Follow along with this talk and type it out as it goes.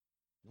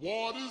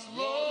What is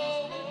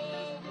love?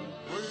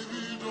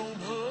 Baby, don't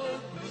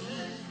hurt me.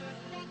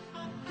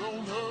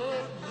 Don't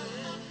hurt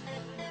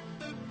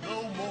me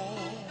no more.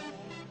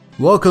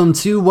 Welcome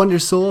to Wonder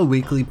Soul, a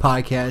weekly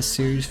podcast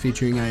series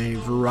featuring a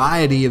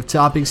variety of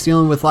topics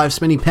dealing with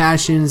life's many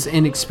passions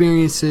and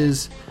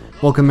experiences.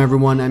 Welcome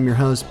everyone, I'm your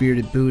host,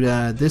 Bearded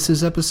Buddha. This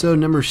is episode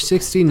number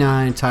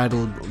 69,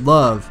 titled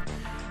Love.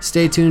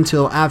 Stay tuned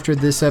till after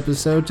this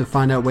episode to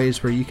find out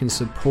ways where you can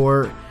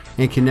support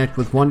and connect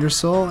with Wonder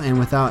Soul. And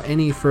without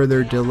any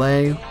further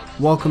delay,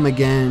 welcome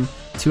again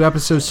to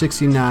episode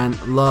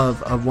 69,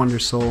 Love of Wonder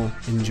Soul.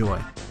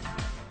 Enjoy.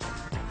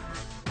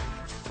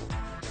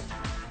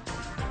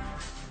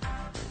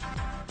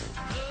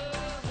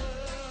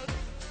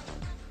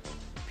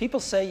 People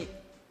say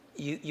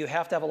you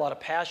have to have a lot of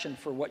passion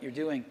for what you're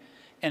doing,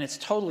 and it's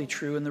totally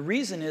true. And the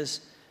reason is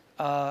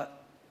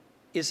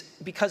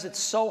because it's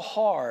so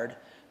hard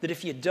that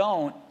if you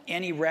don't,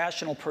 any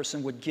rational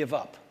person would give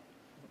up.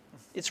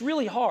 It's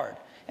really hard,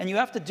 and you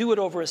have to do it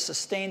over a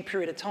sustained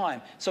period of time.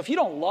 So if you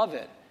don't love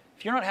it,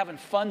 if you're not having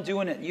fun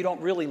doing it, and you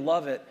don't really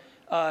love it,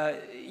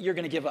 you're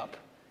going to give up.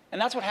 And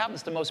that's what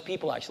happens to most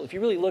people, actually. If you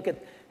really look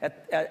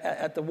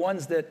at the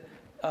ones that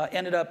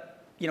ended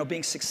up,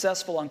 being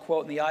successful,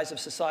 unquote, in the eyes of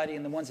society,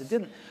 and the ones that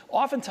didn't,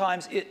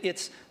 oftentimes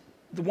it's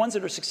the ones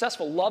that are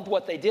successful loved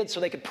what they did so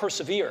they could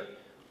persevere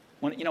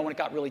when it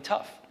got really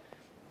tough,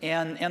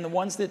 and the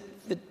ones that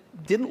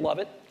didn't love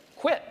it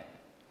quit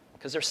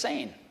because they're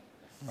sane.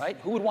 Right?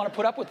 Who would want to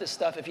put up with this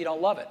stuff if you don't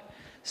love it?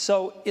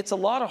 So it's a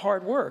lot of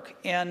hard work,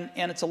 and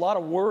it's a lot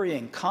of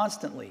worrying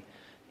constantly.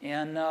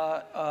 And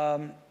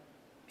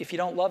if you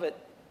don't love it,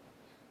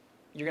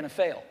 you're going to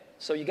fail.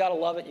 So you got to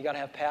love it. You got to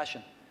have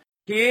passion.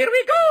 Here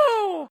we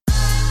go!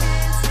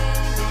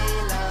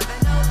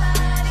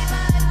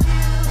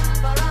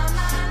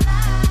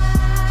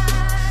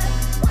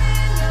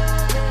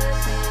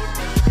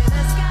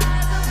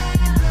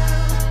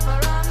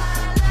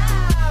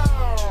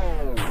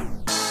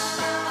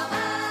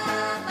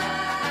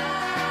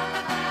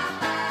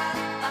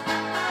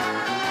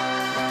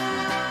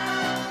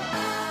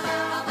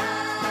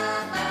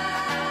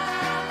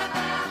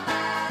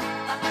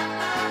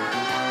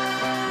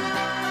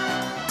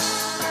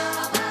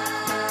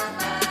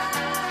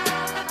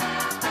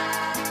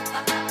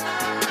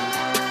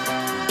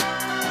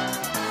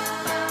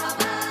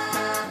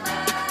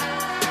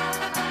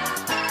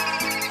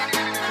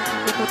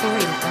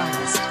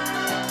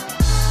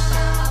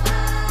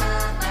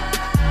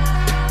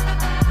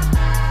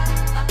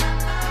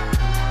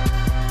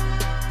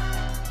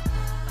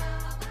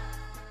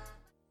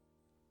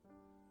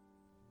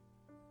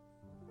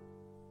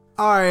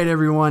 Alright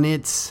everyone,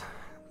 it's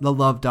the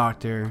Love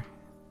Doctor.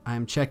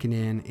 I'm checking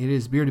in. It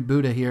is Bearded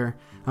Buddha here.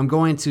 I'm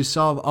going to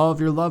solve all of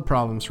your love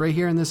problems right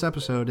here in this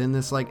episode. In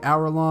this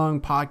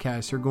hour-long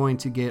podcast, you're going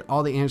to get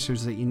all the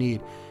answers that you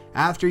need.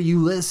 After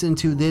you listen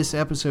to this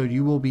episode,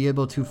 you will be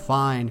able to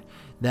find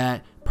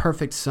that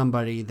perfect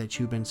somebody that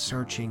you've been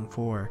searching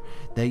for,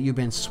 that you've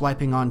been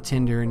swiping on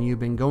Tinder, and you've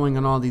been going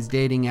on all these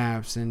dating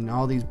apps and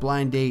all these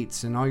blind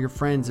dates, and all your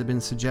friends have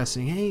been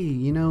suggesting,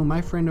 hey,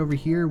 my friend over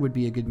here would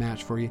be a good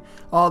match for you.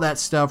 All that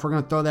stuff, we're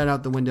going to throw that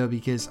out the window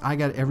because I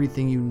got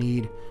everything you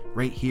need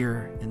right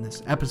here in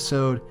this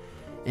episode.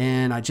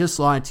 And I just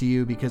lied to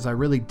you because I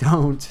really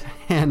don't.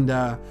 And,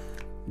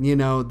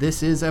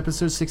 this is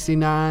episode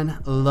 69,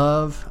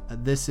 Love.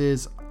 This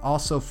is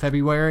also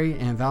February,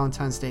 and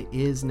Valentine's Day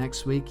is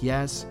next week.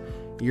 Yes,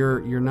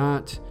 you're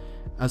not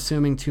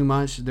assuming too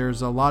much.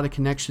 There's a lot of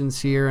connections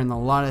here and a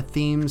lot of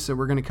themes that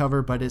we're going to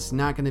cover, but it's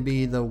not going to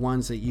be the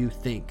ones that you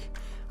think.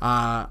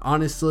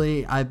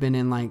 Honestly, I've been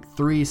in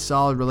 3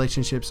 solid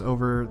relationships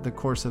over the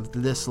course of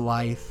this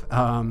life.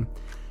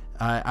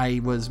 I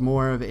was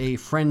more of a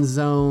friend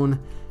zone,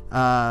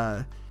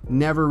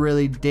 never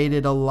really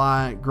dated a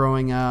lot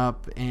growing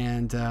up,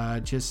 and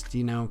just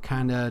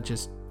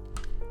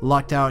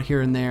lucked out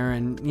here and there.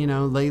 And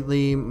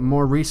lately,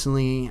 more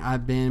recently,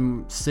 I've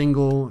been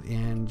single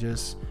and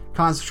just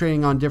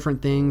concentrating on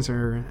different things,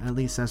 or at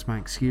least that's my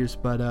excuse.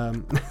 But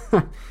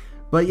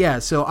but yeah,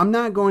 so I'm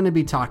not going to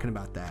be talking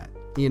about that,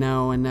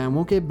 and then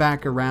we'll get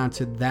back around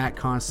to that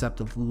concept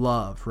of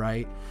love,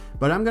 right?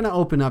 But I'm going to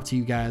open up to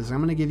you guys. I'm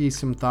going to give you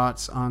some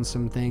thoughts on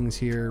some things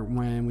here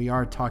when we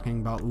are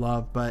talking about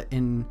love, but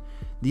in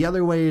the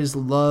other ways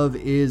love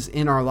is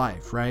in our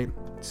life, right?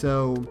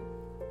 So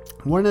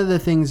one of the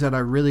things that I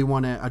really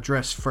want to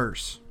address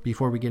first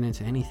before we get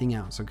into anything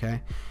else,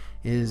 okay,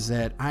 is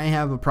that I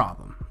have a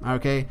problem,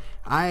 okay?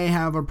 I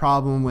have a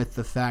problem with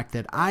the fact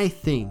that I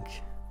think,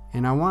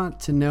 and I want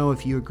to know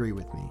if you agree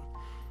with me,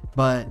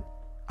 but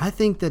I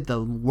think that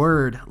the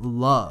word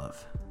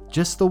love,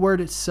 just the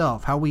word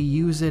itself, how we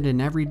use it in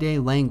everyday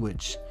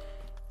language,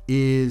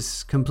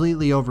 is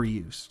completely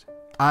overused.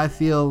 I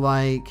feel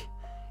like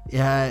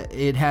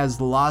it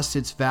has lost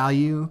its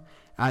value.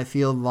 I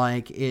feel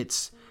like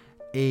it's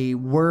a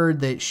word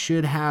that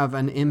should have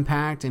an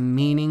impact and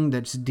meaning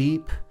that's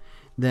deep,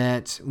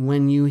 that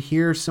when you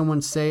hear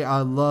someone say,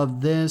 I love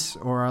this,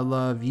 or I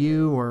love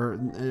you, or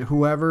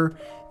whoever,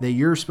 that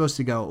you're supposed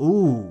to go,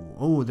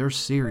 ooh, they're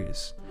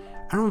serious.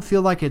 I don't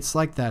feel like it's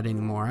like that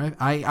anymore.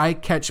 I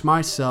catch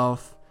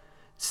myself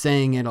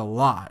saying it a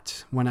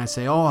lot when I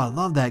say, oh, I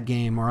love that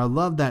game, or I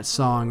love that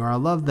song, or I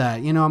love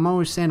that. You know, I'm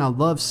always saying I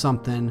love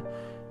something,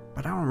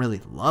 but I don't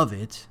really love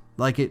it,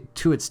 like it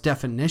to its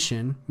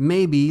definition.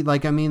 Maybe,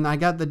 like, I mean, I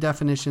got the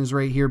definitions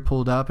right here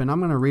pulled up, and I'm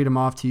going to read them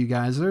off to you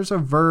guys. There's a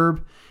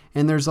verb,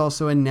 and there's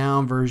also a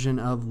noun version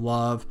of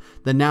love.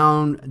 The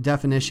noun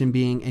definition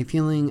being a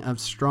feeling of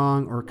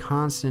strong or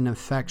constant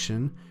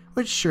affection,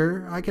 which,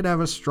 sure, I could have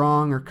a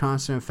strong or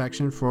constant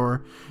affection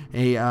for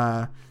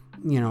a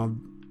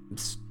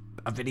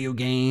video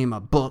game,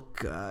 a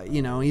book,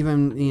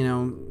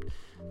 even,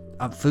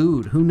 a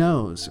food. Who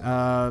knows?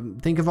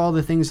 Think of all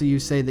the things that you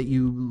say that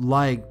you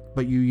like,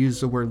 but you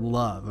use the word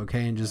love,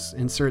 okay? And just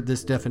insert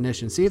this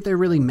definition. See if they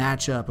really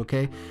match up,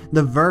 okay?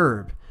 The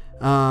verb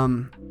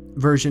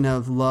version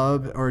of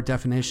love, or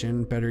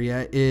definition, better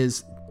yet,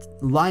 is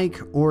like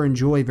or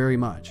enjoy very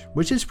much,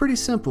 which is pretty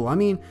simple. I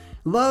mean,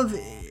 love,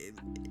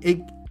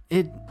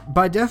 it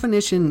by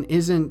definition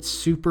isn't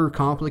super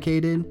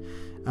complicated.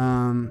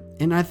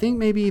 And I think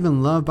maybe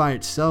even love by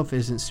itself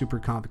isn't super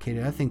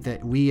complicated. I think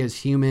that we as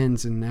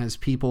humans and as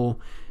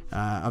people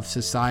of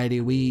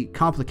society, we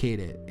complicate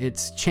it.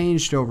 It's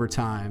changed over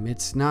time.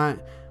 It's not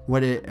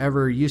what it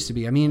ever used to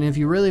be. I mean, if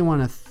you really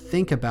want to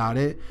think about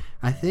it,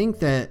 I think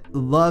that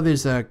love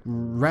is a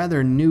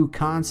rather new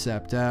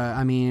concept.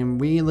 I mean,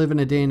 we live in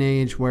a day and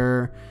age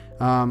where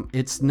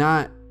it's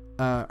not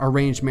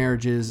arranged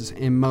marriages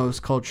in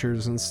most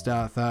cultures and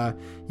stuff.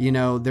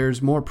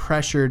 There's more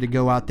pressure to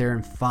go out there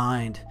and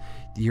find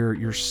your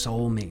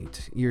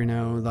soulmate,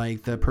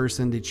 like the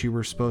person that you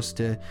were supposed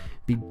to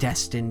be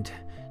destined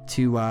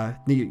to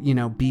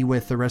be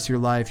with the rest of your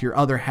life, your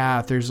other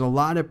half. There's a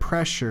lot of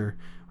pressure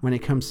when it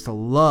comes to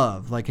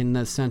love, like in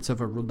the sense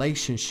of a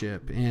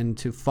relationship, and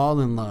to fall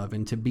in love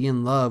and to be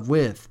in love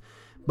with.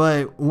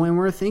 But when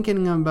we're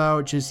thinking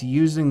about just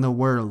using the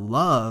word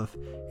love,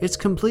 it's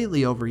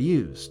completely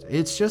overused.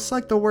 It's just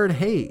like the word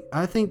hate.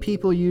 I think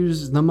people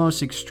use the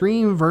most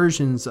extreme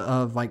versions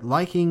of like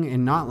liking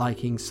and not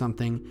liking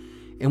something,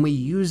 and we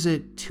use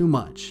it too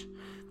much.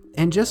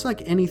 And just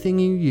like anything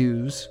you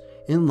use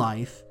in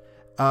life,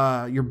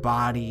 your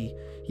body,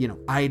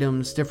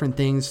 items, different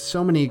things,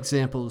 so many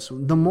examples,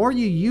 the more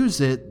you use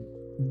it,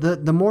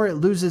 the more it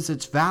loses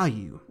its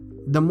value,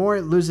 the more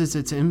it loses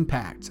its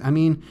impact. I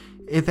mean,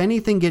 if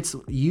anything gets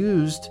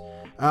used,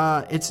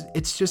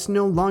 it's just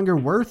no longer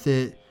worth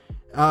it,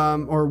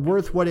 or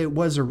worth what it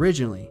was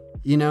originally,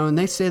 and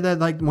they say that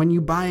like when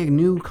you buy a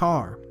new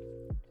car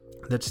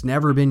that's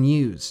never been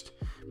used,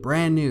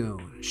 brand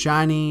new,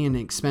 shiny, and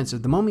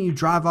expensive, the moment you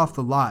drive off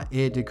the lot,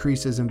 it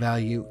decreases in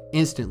value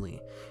instantly.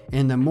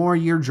 And the more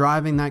you're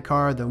driving that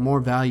car, the more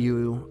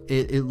value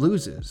it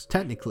loses,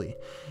 technically.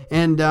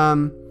 And,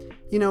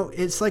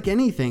 it's like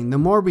anything. The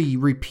more we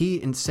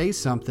repeat and say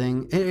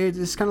something,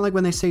 it's kind of like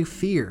when they say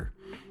fear,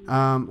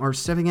 or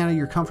stepping out of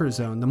your comfort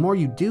zone. The more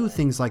you do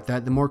things like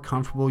that, the more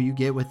comfortable you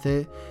get with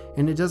it.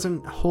 And it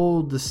doesn't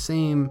hold the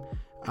same,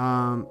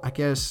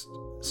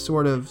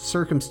 sort of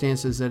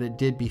circumstances that it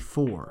did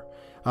before,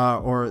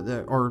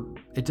 or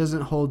it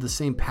doesn't hold the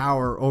same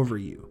power over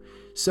you.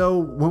 So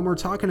when we're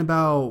talking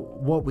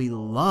about what we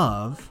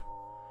love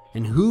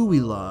and who we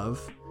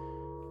love,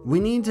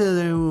 we need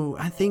to,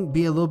 I think,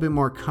 be a little bit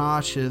more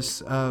cautious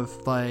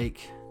of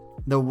like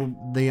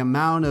the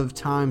amount of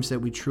times that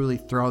we truly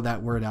throw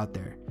that word out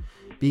there.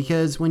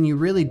 Because when you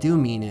really do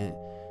mean it,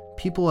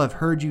 people have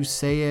heard you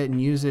say it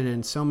and use it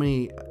in so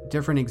many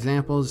different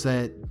examples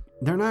that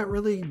they're not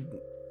really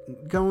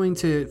going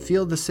to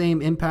feel the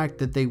same impact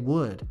that they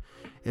would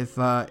if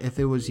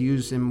it was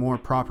used in more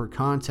proper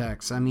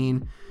context. I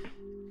mean,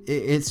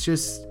 it's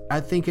just, I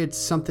think it's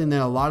something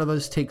that a lot of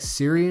us take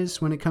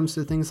serious when it comes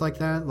to things like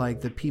that,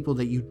 like the people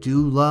that you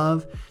do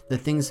love, the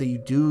things that you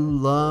do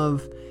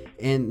love,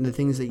 and the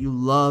things that you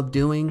love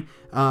doing,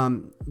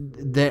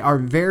 that are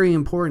very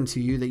important to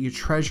you, that you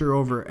treasure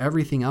over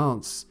everything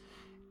else.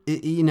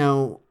 You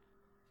know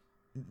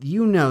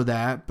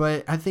that,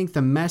 but I think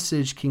the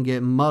message can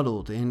get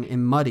muddled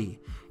and muddy,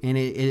 and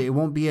it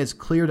won't be as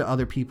clear to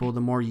other people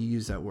the more you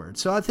use that word.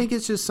 So I think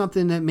it's just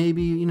something that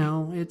maybe,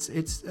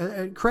 it's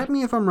correct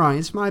me if I'm wrong.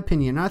 It's my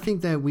opinion. I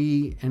think that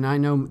and I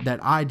know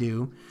that I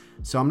do.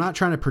 So I'm not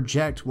trying to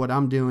project what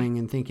I'm doing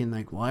and thinking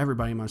like, well,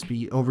 everybody must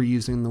be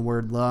overusing the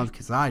word love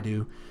because I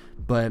do.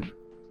 But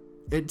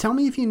tell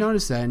me if you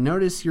notice that.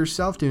 Notice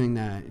yourself doing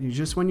that.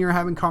 Just when you're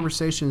having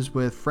conversations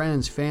with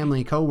friends,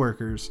 family,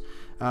 coworkers,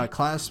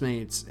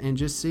 classmates, and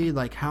just see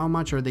like how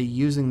much are they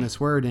using this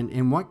word and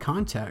in what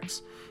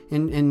context.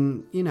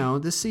 And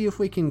to see if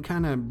we can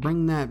kind of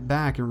bring that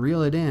back and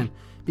reel it in,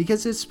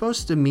 because it's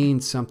supposed to mean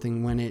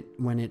something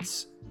when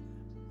it's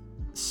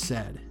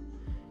said.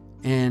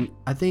 And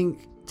I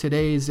think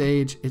today's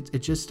age, it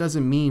just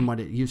doesn't mean what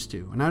it used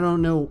to. And I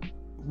don't know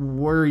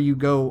where you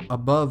go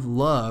above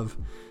love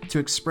to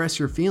express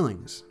your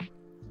feelings.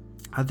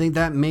 I think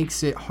that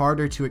makes it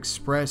harder to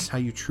express how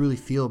you truly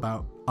feel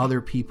about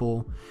other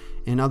people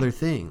and other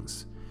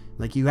things.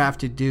 Like you have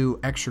to do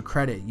extra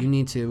credit. You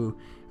need to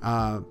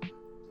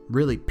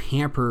really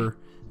pamper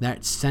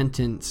that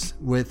sentence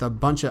with a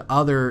bunch of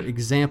other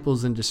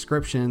examples and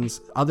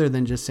descriptions other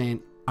than just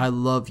saying, I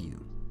love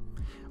you,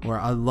 or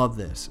I love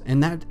this,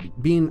 and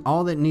that being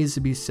all that needs to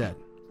be said.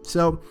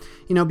 So,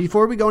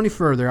 before we go any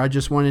further, I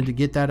just wanted to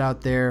get that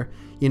out there.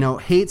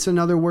 Hate's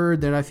another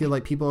word that I feel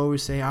like people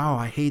always say, oh,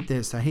 I hate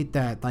this, I hate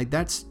that. Like,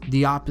 that's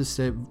the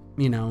opposite,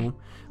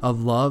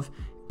 of love.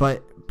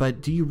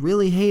 But do you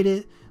really hate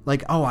it?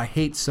 Like, oh, I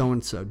hate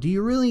so-and-so. Do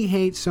you really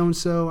hate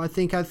so-and-so? I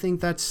think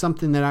that's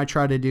something that I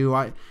try to do.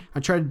 I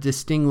try to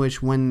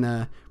distinguish when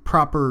the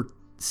proper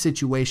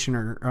situation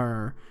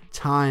or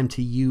time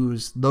to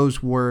use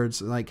those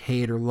words like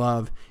hate or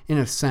love in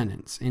a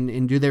sentence.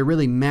 And do they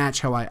really match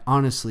how I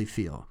honestly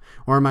feel?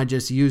 Or am I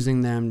just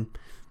using them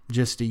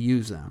just to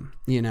use them?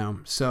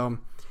 So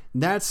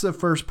that's the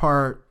first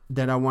part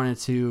that I wanted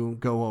to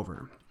go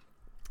over.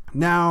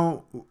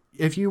 Now,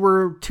 if you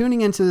were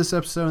tuning into this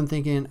episode and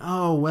thinking,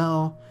 oh,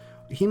 well,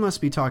 he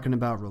must be talking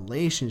about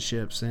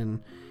relationships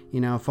and,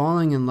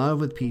 falling in love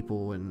with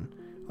people and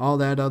all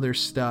that other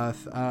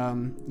stuff.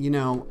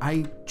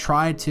 I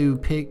try to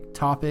pick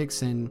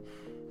topics and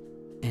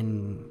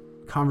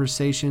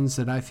conversations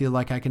that I feel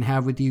like I can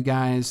have with you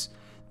guys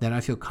that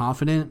I feel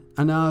confident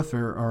enough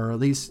or at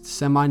least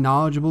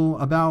semi-knowledgeable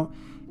about.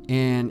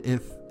 And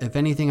if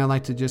anything, I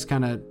like to just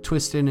kind of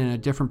twist it in a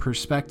different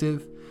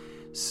perspective.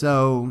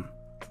 So,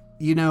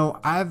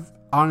 I've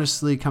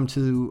honestly come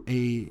to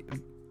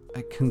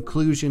a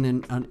conclusion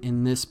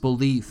in this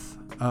belief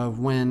of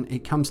when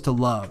it comes to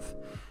love.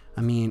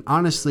 I mean,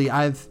 honestly,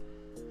 I've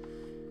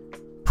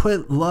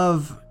put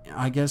love,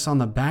 I guess, on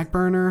the back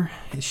burner.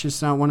 It's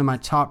just not one of my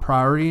top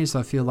priorities.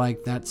 I feel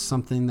like that's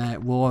something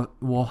that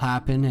will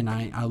happen, and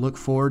I look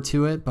forward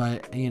to it.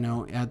 But,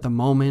 at the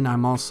moment,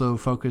 I'm also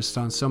focused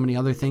on so many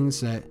other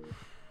things that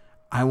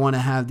I want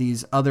to have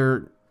these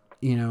other,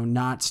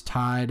 knots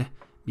tied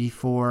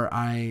before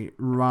I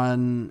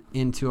run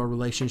into a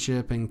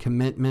relationship and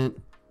commitment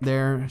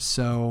there.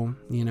 So,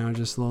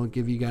 just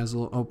give you guys a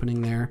little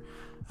opening there.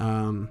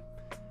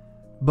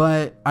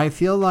 But I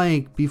feel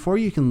like before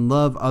you can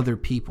love other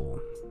people,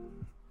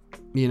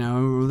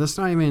 let's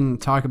not even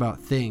talk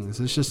about things.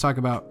 Let's just talk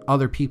about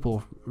other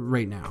people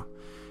right now.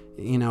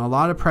 A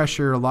lot of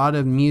pressure, a lot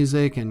of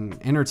music and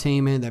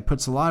entertainment that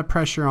puts a lot of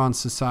pressure on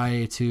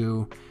society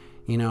to,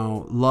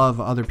 love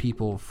other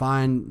people.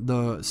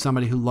 Find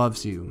somebody who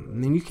loves you. I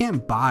mean, you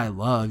can't buy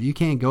love. You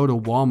can't go to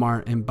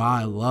Walmart and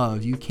buy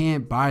love. You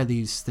can't buy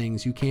these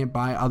things. You can't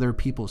buy other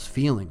people's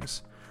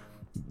feelings.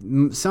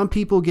 Some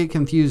people get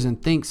confused and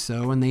think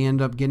so, and they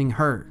end up getting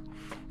hurt,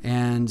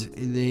 and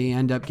they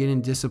end up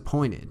getting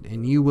disappointed.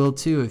 And you will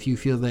too if you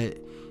feel that,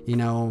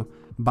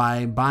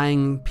 by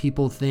buying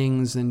people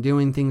things and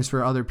doing things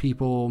for other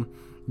people,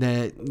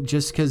 that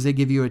just because they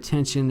give you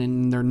attention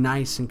and they're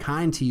nice and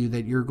kind to you,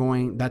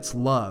 that's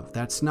love.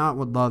 That's not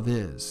what love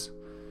is.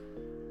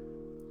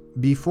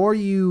 Before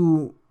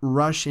you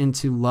rush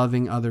into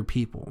loving other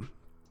people,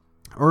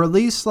 or at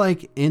least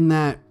like in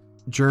that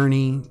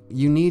journey,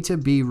 you need to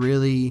be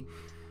really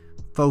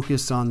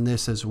focused on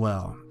this as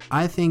well.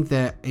 I think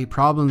that a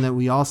problem that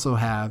we also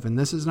have, and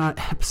this is not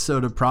an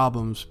episode of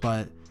problems,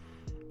 but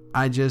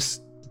I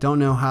just don't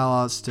know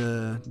how else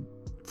to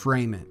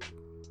frame it.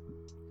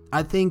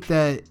 I think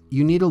that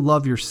you need to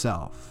love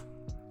yourself.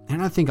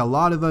 And I think a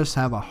lot of us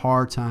have a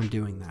hard time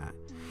doing that.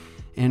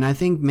 And I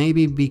think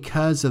maybe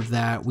because of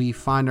that, we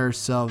find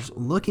ourselves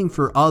looking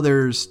for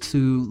others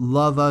to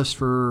love us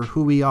for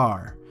who we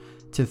are,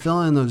 to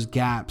fill in those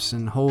gaps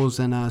and holes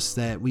in us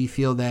that we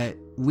feel that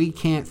we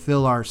can't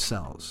fill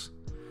ourselves.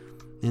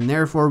 And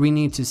therefore, we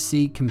need to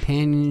seek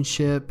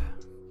companionship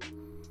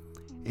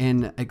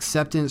and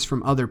acceptance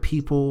from other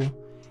people.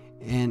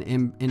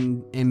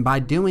 And by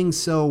doing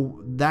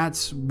so,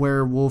 that's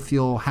where we'll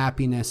feel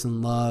happiness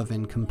and love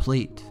and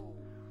complete.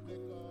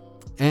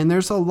 And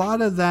there's a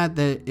lot of that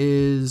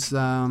is,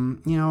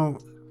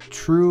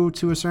 true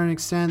to a certain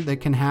extent that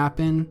can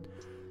happen.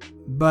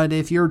 But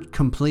if you're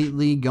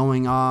completely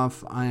going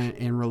off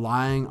and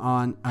relying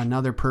on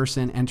another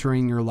person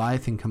entering your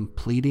life and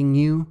completing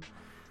you,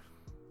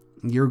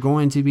 you're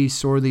going to be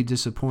sorely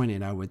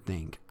disappointed, I would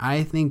think.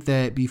 I think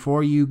that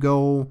before you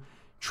go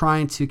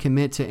trying to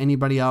commit to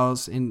anybody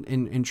else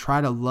and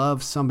try to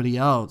love somebody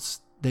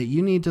else, that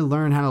you need to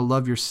learn how to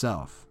love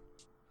yourself.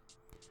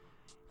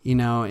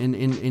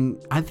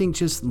 And I think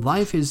just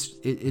life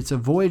it's a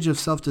voyage of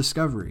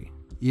self-discovery.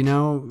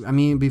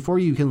 Before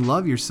you can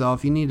love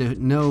yourself, you need to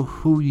know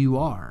who you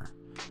are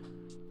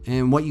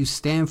and what you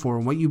stand for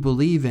and what you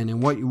believe in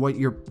and what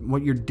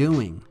you're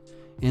doing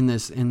in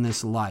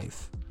this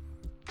life.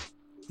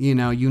 You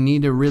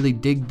need to really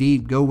dig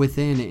deep, go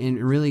within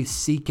and really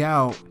seek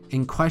out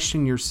and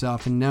question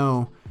yourself and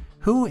know,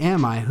 who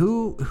am I?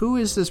 Who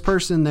is this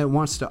person that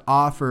wants to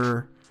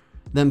offer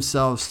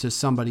themselves to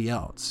somebody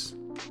else?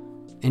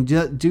 And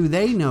do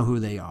they know who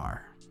they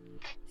are?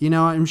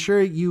 I'm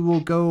sure you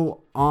will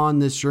go on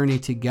this journey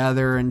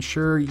together, and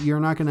sure, you're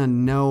not going to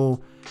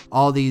know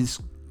all these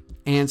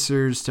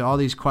answers to all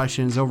these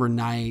questions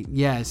overnight.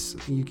 Yes,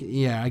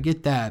 I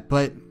get that.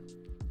 But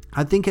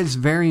I think it's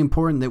very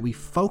important that we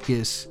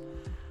focus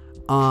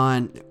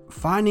on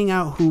finding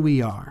out who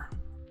we are,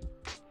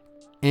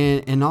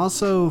 and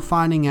also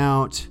finding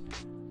out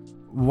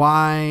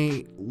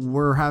why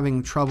we're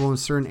having trouble in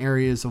certain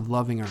areas of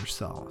loving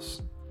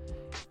ourselves,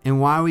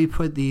 and why we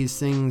put these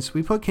things,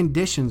 we put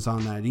conditions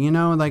on that. You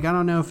know, like, I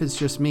don't know if it's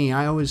just me.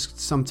 I always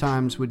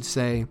sometimes would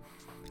say,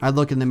 I'd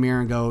look in the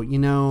mirror and go, you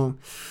know,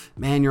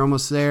 man, you're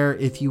almost there.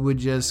 If you would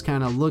just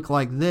kind of look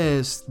like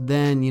this,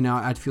 then, you know,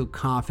 I'd feel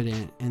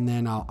confident, and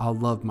then I'll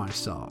love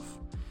myself.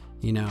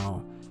 You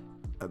know,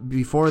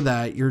 before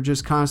that, you're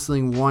just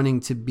constantly wanting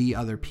to be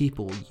other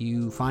people.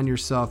 You find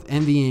yourself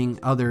envying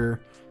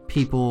other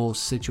people's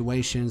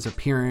situations,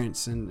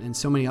 appearance, and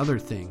so many other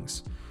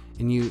things.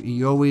 And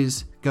you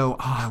always go,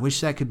 oh, I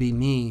wish that could be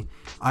me.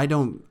 I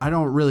don't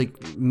really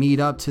meet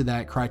up to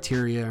that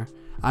criteria.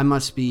 I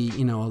must be,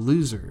 you know, a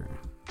loser.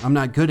 I'm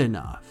not good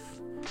enough.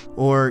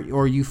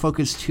 Or you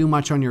focus too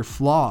much on your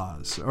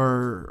flaws,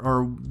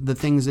 or the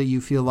things that you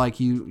feel like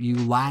you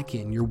lack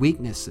in, your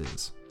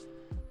weaknesses.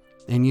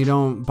 And you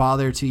don't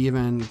bother to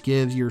even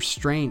give your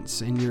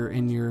strengths and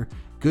your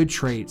good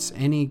traits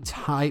any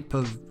type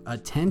of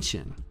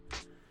attention.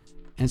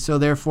 And so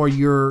therefore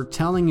you're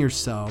telling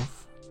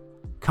yourself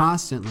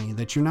constantly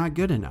that you're not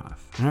good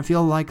enough. And I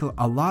feel like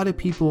a lot of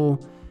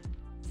people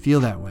feel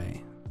that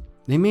way.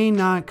 They may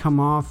not come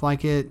off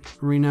like it,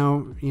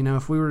 Reno. You know,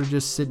 if we were to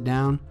just sit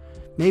down,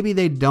 maybe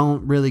they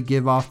don't really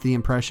give off the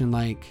impression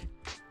like,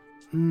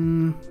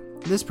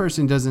 this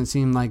person doesn't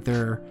seem like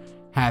they're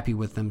happy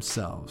with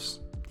themselves.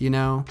 You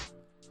know,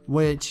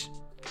 which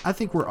I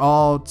think we're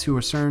all, to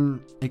a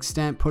certain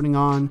extent, putting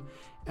on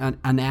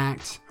an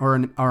act or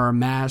a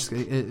mask,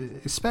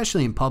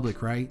 especially in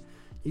public, right?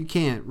 You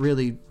can't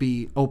really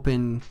be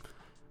open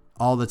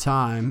all the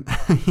time.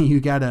 You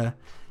gotta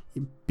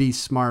be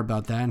smart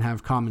about that and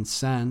have common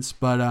sense.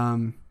 But,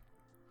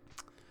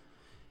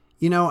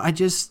 you know,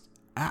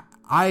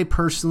 I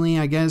personally,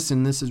 I guess,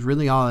 and this is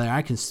really all that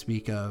I can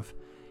speak of,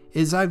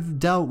 is I've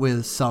dealt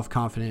with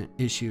self-confident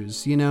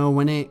issues. You know,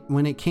 when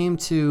it came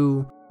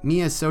to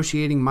me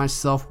associating my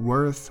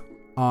self-worth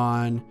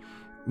on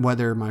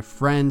whether my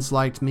friends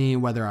liked me,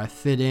 whether I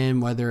fit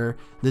in, whether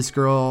this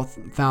girl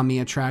found me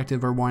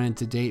attractive or wanted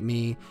to date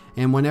me,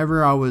 and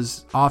whenever I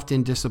was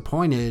often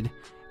disappointed,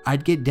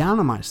 I'd get down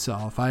on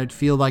myself. I'd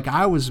feel like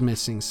I was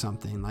missing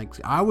something, like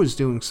I was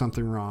doing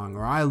something wrong,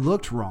 or I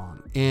looked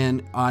wrong.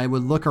 And I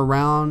would look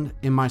around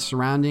in my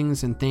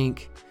surroundings and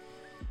think,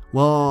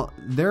 well,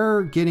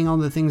 they're getting all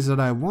the things that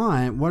I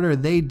want. What are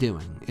they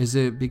doing? Is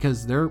it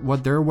because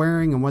what they're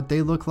wearing and what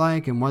they look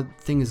like and what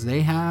things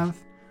they have?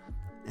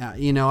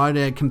 You know,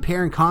 I'd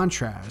compare and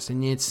contrast.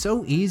 And it's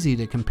so easy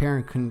to compare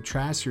and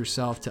contrast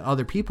yourself to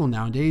other people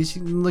nowadays.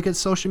 You can look at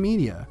social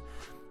media,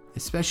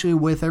 especially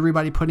with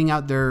everybody putting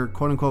out their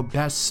quote unquote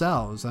best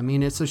selves. I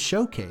mean, it's a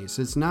showcase.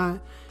 It's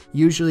not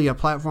usually a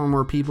platform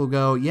where people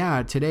go,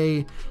 yeah,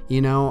 today,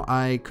 you know,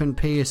 I couldn't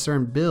pay a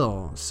certain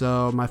bill,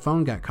 so my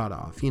phone got cut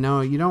off. You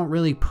know, you don't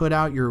really put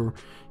out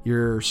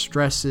your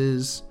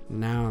stresses.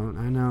 Now,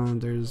 I know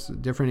there's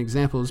different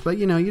examples, but,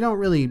 you know, you don't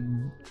really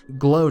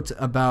gloat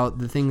about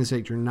the things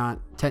that you're not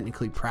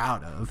technically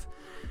proud of.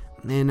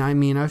 And I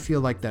mean, I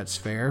feel like that's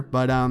fair,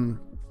 but,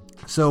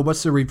 so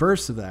what's the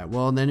reverse of that?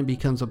 Well, then it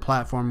becomes a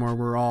platform where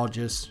we're all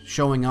just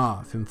showing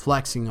off and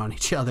flexing on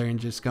each other and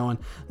just going,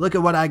 look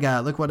at what I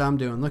got. Look what I'm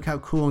doing. Look how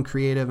cool and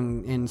creative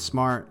and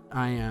smart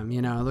I am.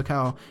 You know, look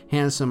how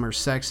handsome or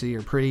sexy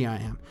or pretty I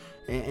am.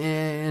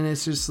 And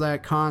it's just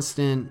that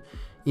constant,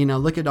 you know,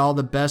 look at all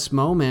the best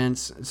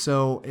moments.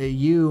 So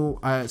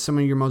some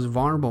of your most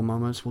vulnerable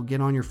moments will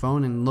get on your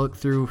phone and look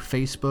through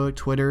Facebook,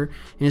 Twitter,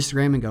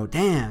 Instagram and go,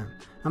 damn,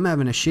 I'm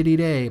having a shitty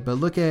day, but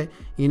look at,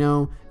 you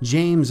know,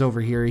 James over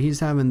here. He's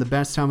having the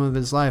best time of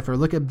his life. Or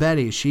look at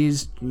Betty.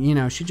 She's, you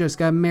know, she just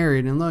got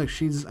married, and look,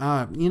 she's,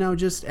 you know,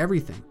 just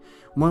everything.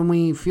 When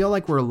we feel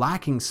like we're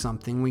lacking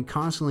something, we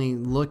constantly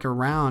look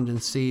around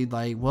and see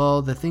like,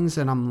 well, the things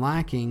that I'm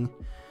lacking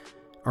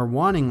or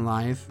wanting in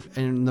life,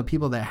 and the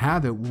people that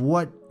have it,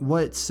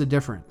 what's the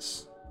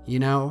difference? You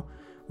know,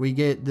 we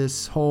get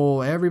this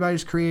whole,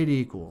 everybody's created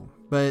equal,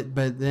 but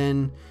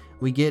then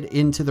we get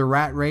into the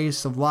rat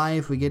race of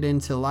life, we get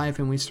into life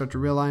and we start to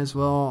realize,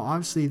 well,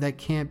 obviously that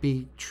can't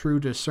be true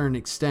to certain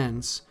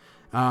extents.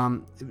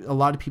 A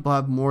lot of people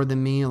have more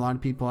than me, a lot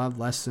of people have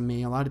less than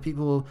me, a lot of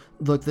people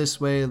look this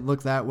way,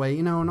 look that way,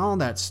 you know, and all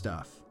that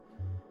stuff.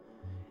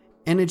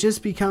 And it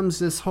just becomes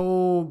this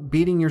whole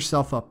beating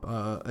yourself up,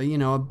 you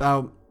know,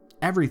 about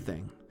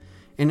everything.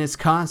 And it's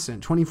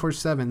constant,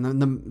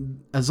 24/7.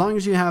 As long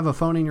as you have a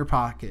phone in your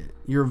pocket,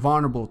 you're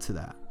vulnerable to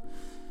that.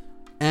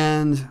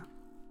 And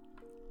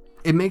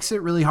it makes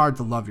it really hard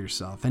to love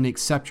yourself and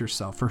accept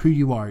yourself for who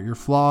you are, your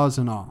flaws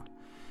and all.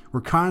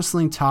 We're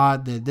constantly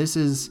taught that this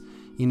is,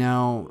 you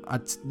know,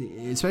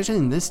 especially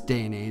in this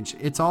day and age,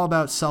 it's all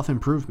about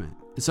self-improvement.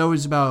 It's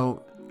always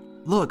about,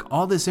 look,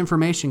 all this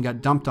information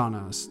got dumped on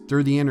us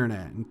through the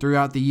internet and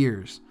throughout the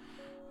years.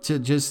 to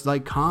just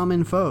like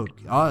common folk,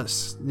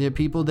 us, the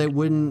people that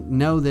wouldn't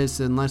know this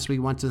unless we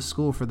went to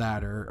school for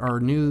that, or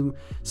knew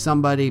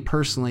somebody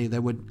personally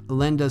that would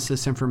lend us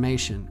this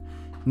information.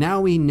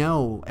 Now we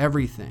know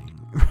everything,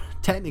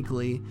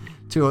 technically,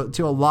 to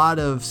a lot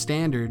of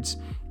standards,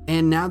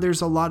 and now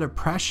there's a lot of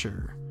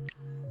pressure.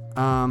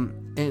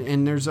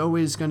 And there's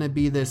always going to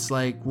be this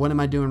like, what am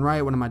I doing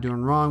right? What am I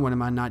doing wrong? What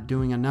am I not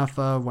doing enough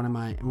of? What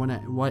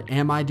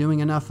am I doing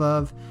enough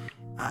of?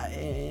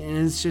 And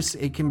it's just,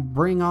 it can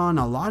bring on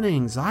a lot of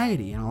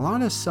anxiety and a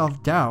lot of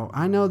self-doubt.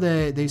 I know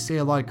that they say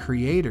a lot of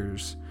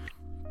creators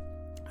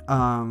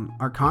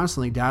are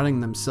constantly doubting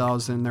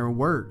themselves and their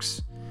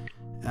works.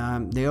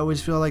 They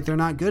always feel like they're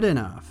not good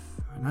enough.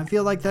 And I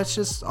feel like that's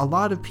just a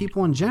lot of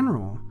people in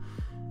general.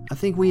 I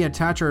think we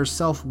attach our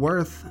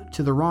self-worth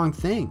to the wrong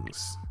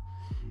things.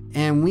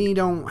 And we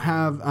don't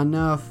have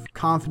enough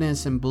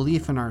confidence and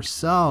belief in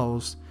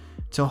ourselves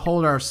to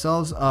hold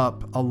ourselves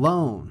up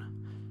alone.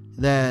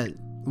 That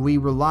we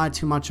rely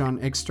too much on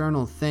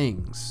external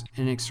things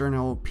and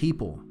external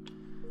people.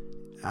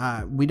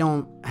 We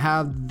don't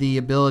have the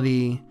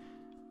ability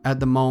at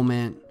the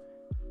moment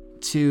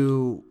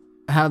to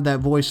have that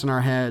voice in our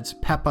heads,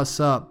 pep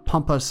us up,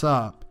 pump us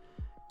up,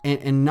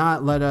 and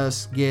not let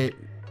us get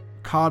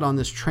caught on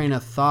this train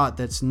of thought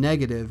that's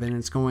negative, and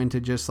it's going to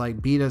just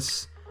like beat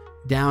us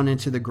down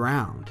into the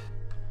ground.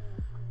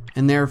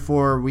 And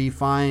therefore we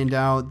find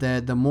out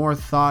that the more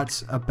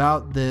thoughts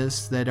about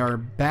this that are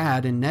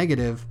bad and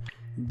negative,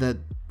 that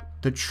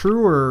the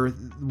truer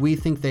we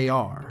think they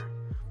are.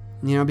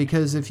 You know,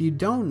 because if you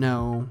don't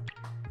know,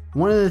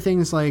 one of the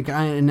things, like,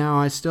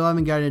 I still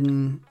haven't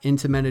gotten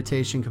into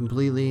meditation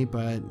completely,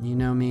 but you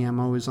know me, I'm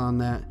always on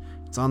that.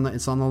 It's on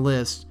the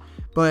list.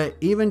 But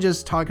even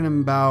just talking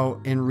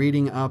about and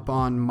reading up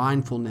on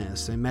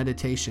mindfulness and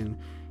meditation,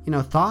 you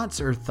know,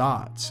 thoughts are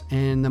thoughts.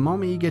 And the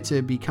moment you get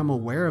to become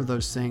aware of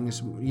those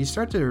things, you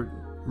start to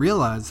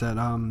realize that,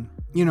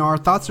 you know, our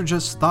thoughts are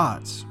just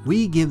thoughts.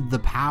 We give the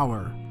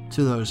power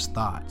to those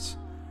thoughts.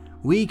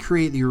 We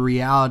create the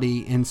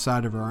reality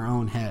inside of our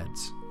own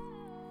heads.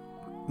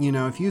 You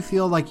know, if you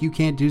feel like you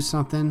can't do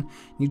something,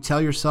 you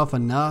tell yourself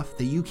enough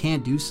that you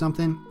can't do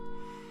something,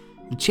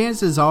 the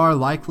chances are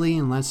likely,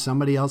 unless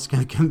somebody else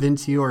can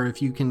convince you, or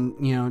if you can,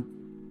 you know,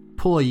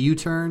 pull a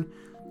U-turn,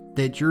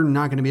 that you're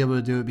not going to be able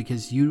to do it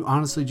because you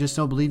honestly just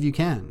don't believe you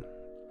can.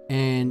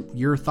 And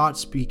your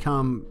thoughts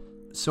become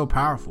so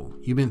powerful.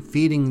 You've been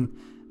feeding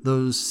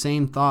those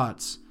same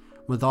thoughts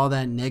with all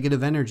that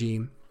negative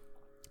energy,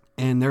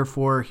 and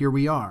therefore here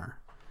we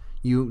are.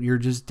 You're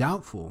just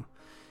doubtful.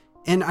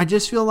 And I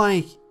just feel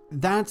like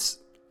that's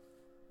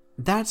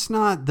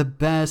not the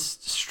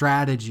best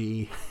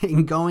strategy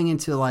in going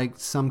into like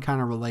some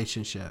kind of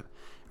relationship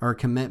or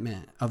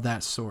commitment of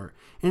that sort.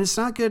 And it's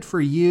not good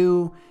for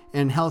you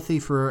and healthy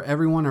for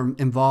everyone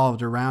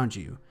involved around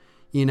you.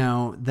 You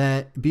know,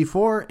 that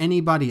before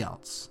anybody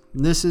else,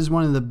 this is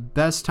one of the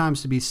best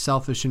times to be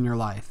selfish in your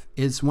life.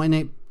 It's when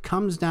it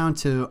comes down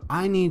to,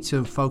 I need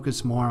to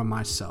focus more on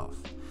myself.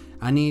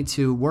 I need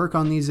to work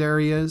on these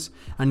areas.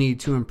 I need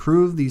to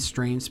improve these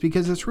strengths,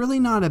 because it's really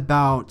not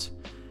about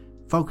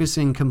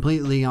focusing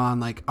completely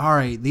on like, all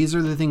right, these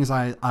are the things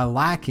I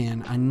lack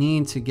in. I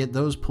need to get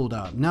those pulled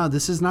up. No,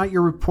 this is not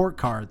your report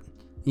card.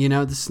 You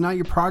know, this is not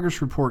your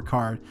progress report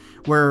card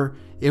where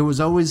it was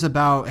always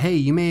about, hey,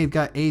 you may have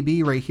got A,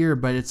 B right here,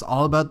 but it's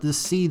all about the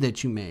C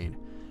that you made,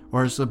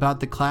 or it's about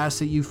the class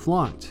that you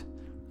flunked.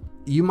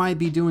 You might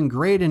be doing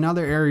great in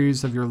other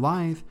areas of your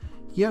life.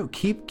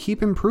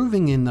 Keep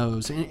improving in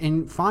those,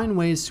 and find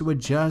ways to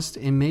adjust,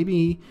 and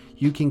maybe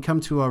you can come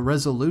to a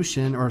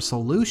resolution or a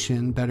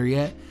solution, better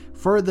yet,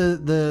 for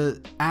the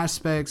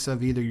aspects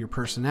of either your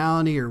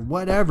personality or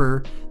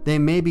whatever they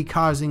may be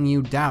causing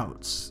you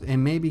doubts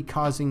and may be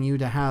causing you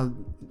to have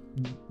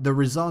the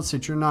results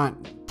that you're not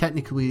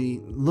technically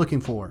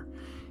looking for.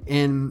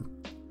 And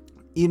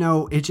you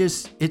know,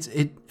 it's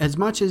as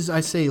much as I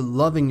say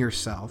loving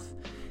yourself,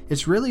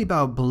 it's really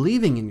about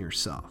believing in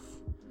yourself.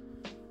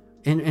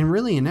 And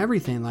really in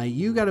everything, like,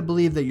 you got to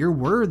believe that you're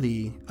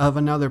worthy of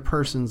another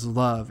person's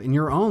love and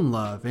your own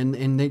love,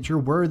 and that you're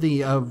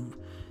worthy of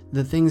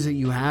the things that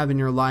you have in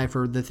your life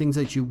or the things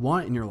that you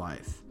want in your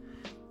life.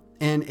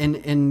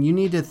 And you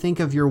need to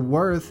think of your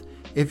worth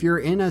if you're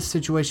in a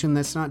situation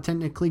that's not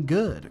technically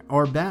good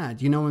or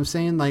bad. You know what I'm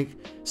saying? Like,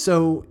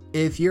 so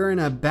if you're in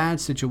a bad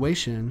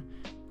situation,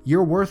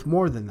 you're worth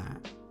more than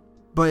that.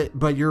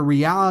 But your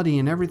reality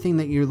and everything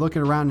that you're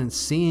looking around and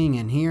seeing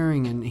and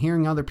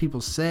hearing other people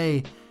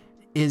say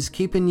is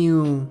keeping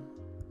you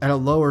at a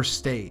lower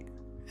state.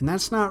 And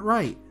that's not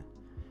right.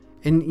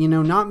 And, you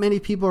know, not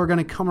many people are going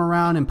to come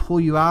around and pull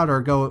you out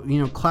or go,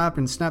 you know, clap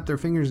and snap their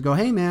fingers and go,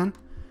 hey man,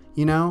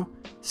 you know,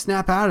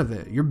 snap out of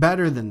it. You're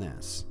better than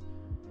this.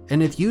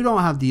 And if you don't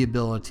have the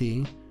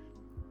ability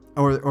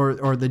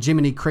or the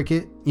Jiminy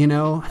Cricket, you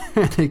know,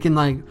 they can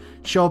like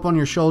show up on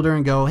your shoulder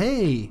and go,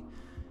 hey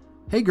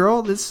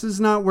girl, this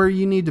is not where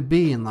you need to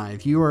be in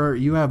life.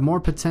 You have more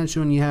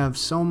potential, and you have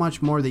so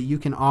much more that you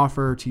can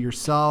offer to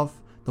yourself,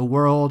 the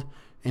world,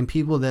 and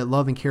people that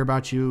love and care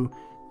about you.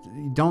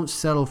 Don't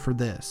settle for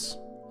this.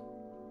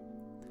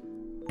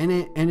 And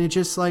it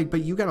just like,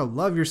 but you got to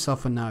love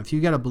yourself enough.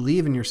 You got to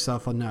believe in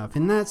yourself enough.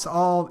 And that's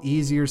all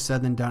easier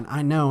said than done.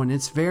 I know. And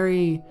it's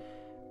very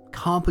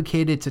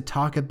complicated to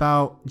talk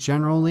about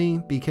generally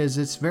because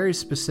it's very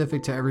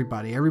specific to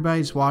everybody.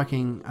 Everybody's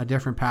walking a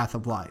different path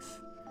of life.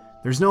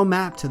 There's no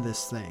map to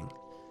this thing.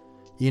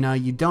 You know,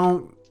 you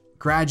don't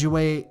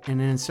graduate and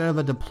then instead of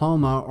a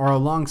diploma or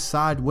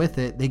alongside with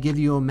it, they give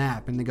you a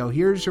map and they go,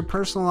 here's your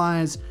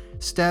personalized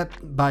step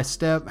by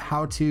step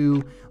how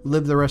to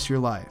live the rest of your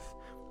life.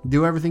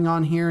 Do everything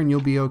on here and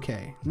you'll be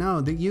okay.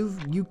 No, that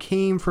you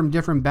came from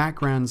different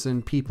backgrounds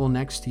than people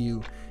next to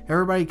you.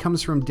 Everybody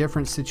comes from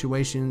different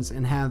situations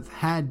and have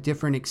had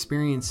different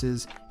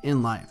experiences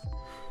in life.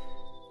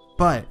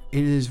 But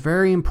it is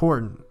very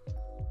important,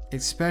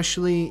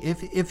 especially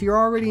if you're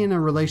already in a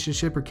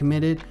relationship or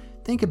committed,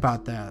 think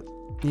about that.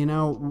 You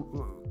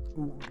know,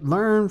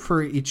 learn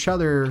for each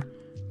other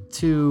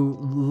to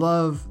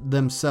love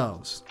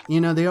themselves. You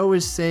know, they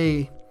always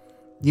say,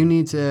 you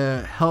need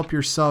to help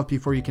yourself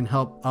before you can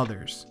help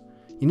others.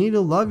 You need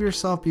to love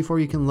yourself before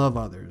you can love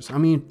others. I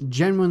mean,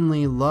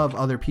 genuinely love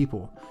other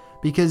people.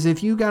 Because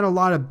if you got a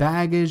lot of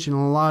baggage and a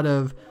lot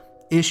of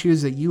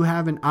issues that you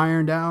haven't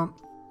ironed out,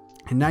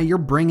 and now you're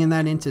bringing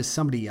that into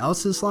somebody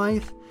else's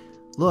life,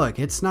 look,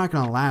 it's not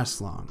going to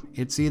last long.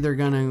 It's either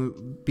going to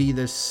be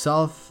this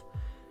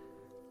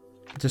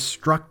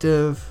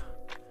self-destructive,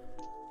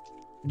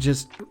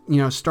 just, you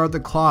know, start the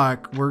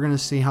clock. We're going to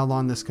see how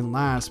long this can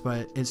last,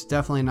 but it's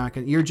definitely not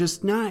going to, you're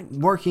just not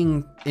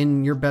working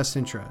in your best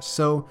interest.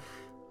 So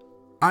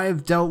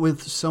I've dealt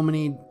with so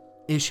many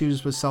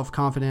issues with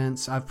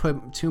self-confidence. I've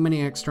put too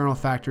many external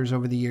factors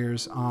over the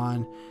years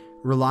on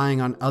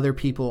relying on other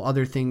people,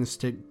 other things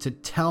to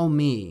tell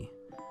me,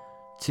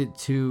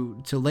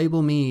 to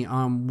label me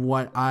on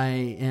what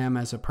I am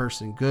as a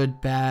person,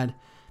 good, bad,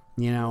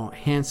 you know,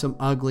 handsome,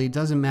 ugly,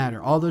 doesn't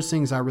matter. All those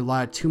things I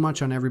rely too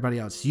much on everybody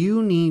else.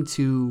 You need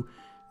to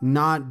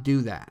not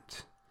do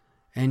that.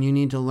 And you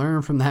need to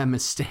learn from that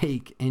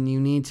mistake. And you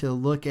need to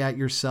look at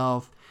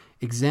yourself,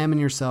 examine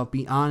yourself,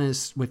 be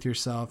honest with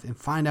yourself, and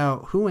find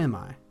out, who am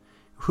I?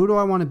 Who do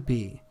I want to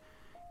be?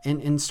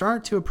 And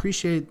start to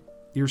appreciate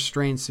your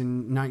strengths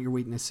and not your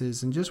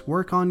weaknesses, and just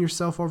work on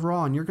yourself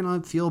overall, and you're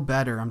going to feel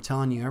better. I'm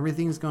telling you,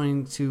 everything's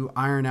going to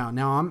iron out.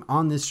 Now, I'm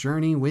on this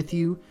journey with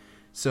you.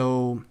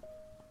 So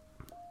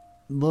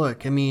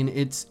look, I mean,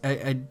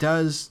 it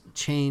does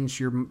change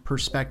your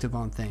perspective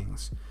on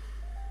things.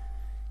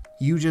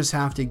 You just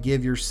have to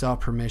give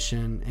yourself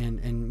permission,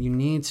 and you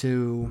need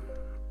to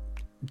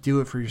do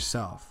it for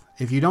yourself.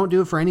 If you don't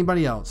do it for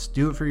anybody else,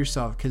 do it for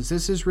yourself, because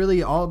this is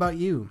really all about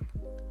you.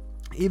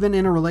 Even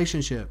in a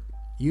relationship,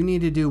 you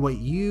need to do what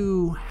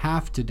you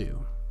have to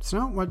do. It's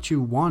not what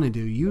you want to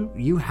do.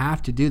 You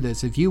have to do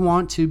this. If you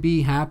want to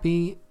be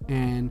happy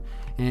and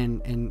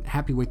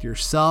happy with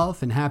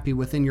yourself and happy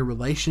within your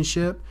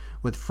relationship,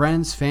 with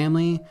friends,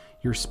 family,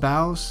 your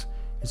spouse,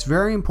 it's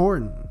very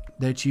important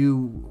that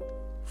you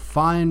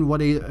find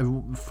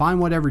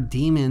whatever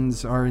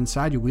demons are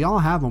inside you. We all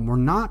have them. We're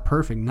not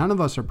perfect. None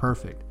of us are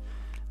perfect.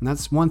 And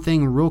that's one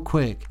thing real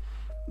quick.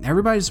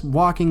 Everybody's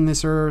walking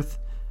this earth.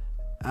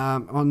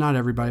 Well, not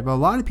everybody, but a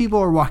lot of people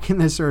are walking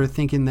this earth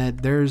thinking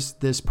that there's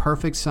this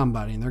perfect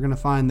somebody, and they're going to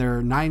find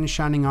their knight in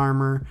shining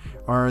armor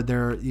or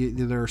their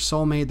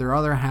soulmate, their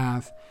other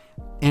half.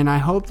 And I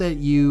hope that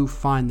you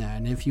find that.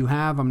 And if you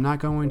have, I'm not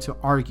going to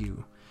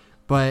argue,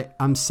 but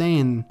I'm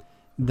saying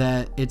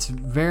that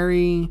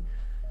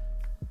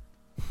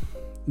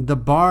the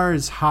bar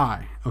is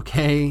high.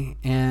 Okay.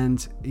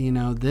 And you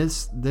know,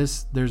 there's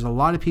a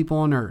lot of people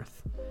on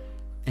earth,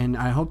 and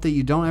I hope that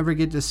you don't ever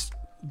get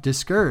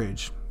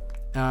discouraged.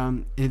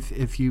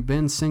 If you've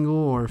been single,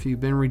 or if you've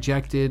been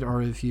rejected,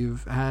 or if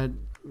you've had,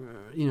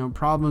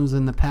 problems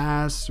in the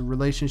past,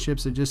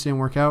 relationships that just didn't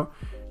work out,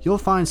 you'll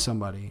find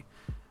somebody.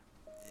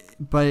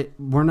 But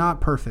we're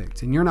not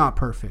perfect, and you're not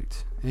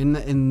perfect. And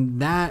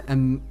that,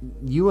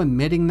 you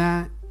admitting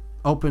that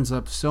opens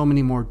up so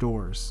many more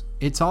doors.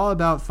 It's all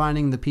about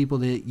finding the people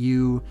that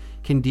you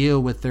can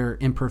deal with their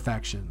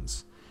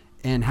imperfections,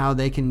 and how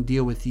they can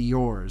deal with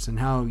yours, and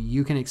how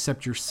you can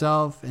accept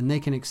yourself and they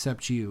can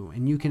accept you,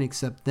 and you can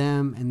accept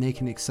them and they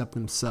can accept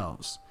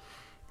themselves.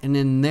 And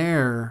in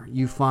there,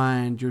 you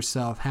find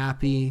yourself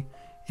happy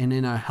and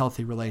in a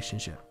healthy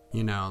relationship.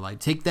 Like,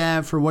 take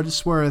that for what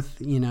it's worth.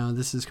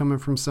 This is coming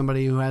from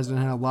somebody who hasn't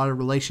had a lot of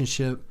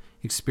relationship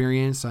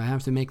experience. So I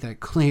have to make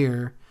that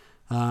clear.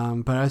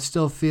 But I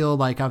still feel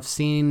like I've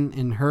seen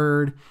and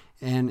heard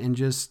and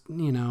just,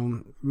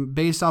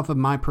 based off of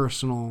my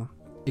personal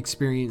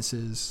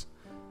experiences,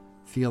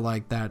 feel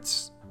like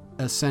that's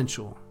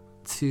essential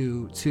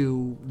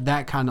to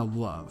that kind of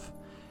love.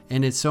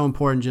 And it's so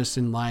important just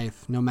in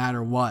life, no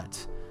matter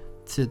what,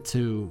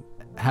 to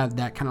have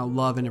that kind of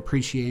love and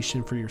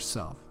appreciation for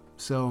yourself.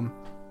 So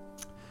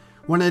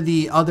one of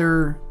the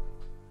other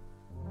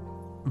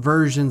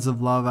versions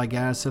of love, I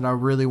guess, that I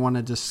really want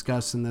to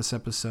discuss in this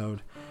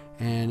episode,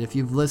 and if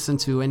you've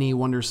listened to any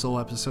Wonder Soul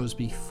episodes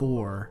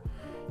before,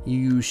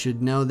 you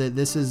should know that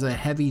this is a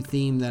heavy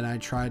theme that I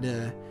try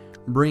to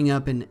bring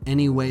up in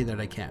any way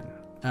that I can.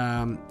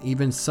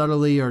 even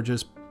subtly or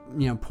just,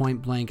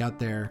 point blank out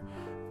there.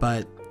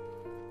 But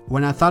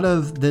when I thought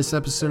of this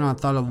episode, I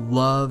thought of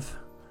love,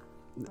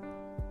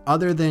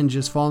 other than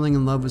just falling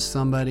in love with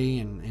somebody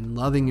and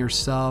loving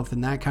yourself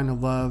and that kind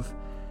of love,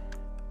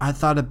 I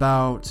thought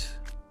about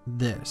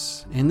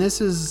this. And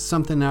this is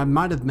something I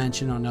might have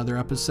mentioned on other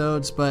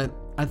episodes, but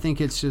I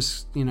think it's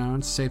just,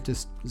 it's safe to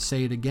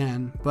say it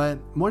again. But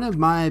one of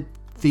my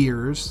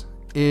fears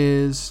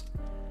is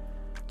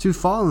to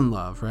fall in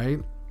love, right?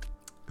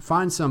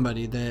 Find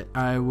somebody that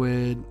I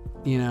would,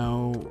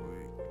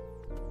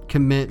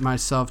 commit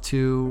myself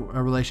to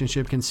a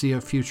relationship, can see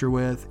a future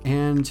with,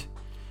 and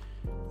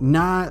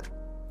not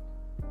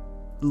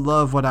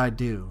love what I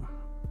do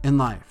in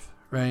life,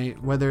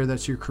 right? Whether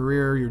that's your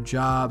career, your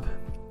job,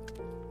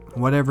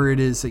 whatever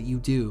it is that you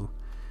do.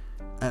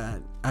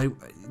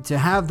 To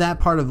have that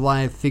part of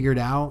life figured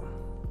out,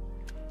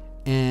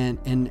 and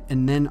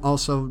then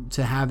also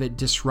to have it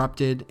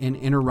disrupted and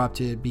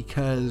interrupted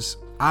because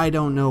I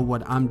don't know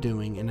what I'm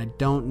doing, and I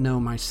don't know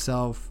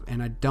myself,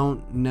 and I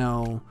don't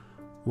know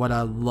what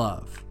I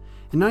love.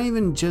 And not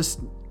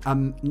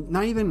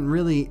even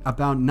really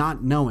about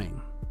not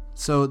knowing.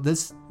 So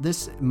this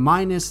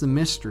minus the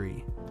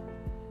mystery,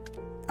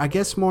 I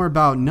guess more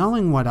about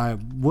knowing what I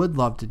would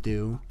love to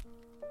do,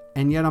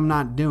 and yet I'm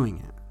not doing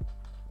it.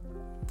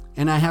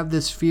 And I have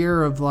this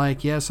fear of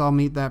yes, I'll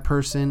meet that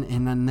person,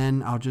 and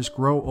then I'll just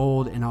grow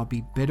old and I'll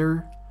be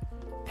bitter,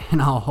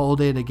 and I'll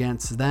hold it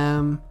against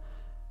them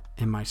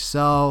and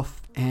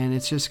myself, and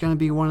it's just going to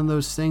be one of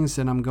those things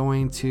that I'm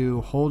going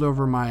to hold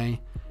over my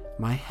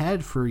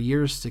head for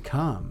years to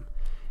come.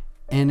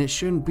 And it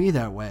shouldn't be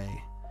that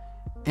way.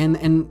 And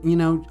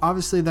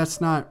obviously that's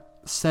not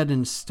set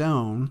in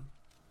stone,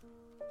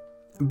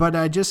 but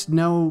I just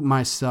know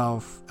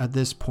myself at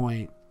this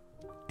point,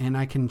 and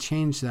I can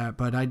change that.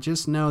 But I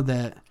just know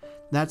that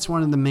that's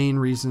one of the main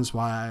reasons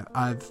why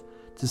I've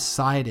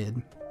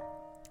decided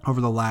over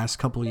the last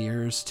couple of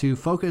years to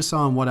focus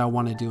on what I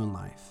want to do in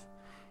life.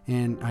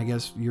 And I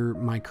guess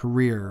my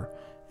career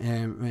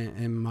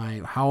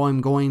and how I'm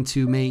going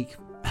to make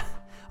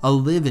a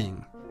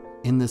living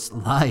in this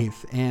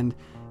life, and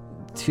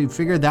to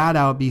figure that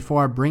out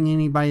before I bring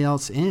anybody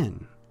else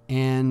in.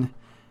 And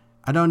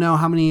I don't know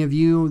how many of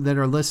you that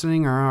are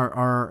listening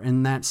are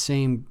in that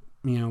same,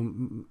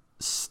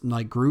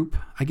 group,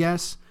 I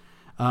guess.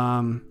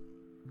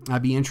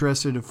 I'd be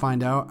interested to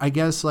find out. I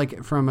guess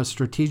from a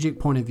strategic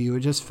point of view, it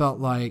just felt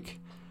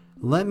like,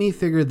 let me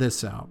figure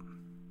this out.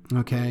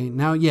 Okay.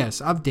 Now,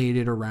 yes, I've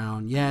dated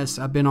around. Yes,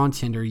 I've been on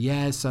Tinder.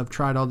 Yes, I've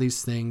tried all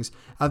these things.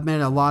 I've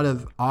met a lot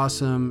of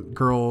awesome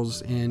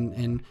girls,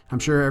 and I'm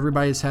sure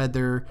everybody's had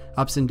their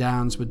ups and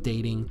downs with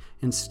dating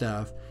and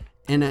stuff.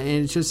 And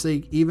it's just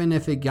even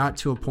if it got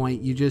to a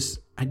point,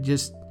 I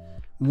just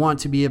want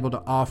to be able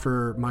to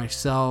offer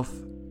myself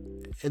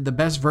the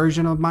best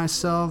version of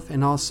myself,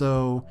 and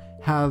also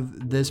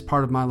have this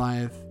part of my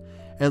life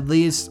at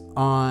least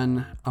at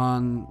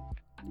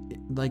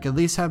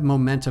least have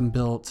momentum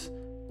built,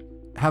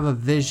 have a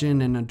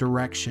vision and a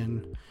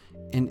direction,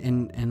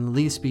 and at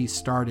least be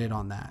started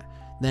on that,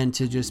 than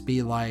to just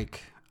be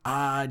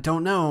I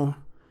don't know,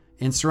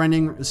 and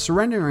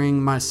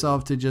surrendering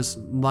myself to just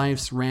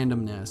life's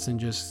randomness and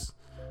just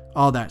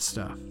all that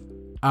stuff.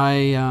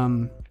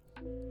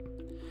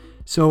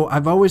 So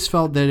I've always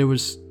felt that it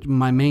was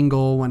my main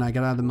goal when I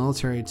got out of the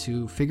military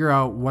to figure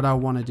out what I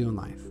want to do in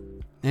life.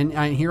 And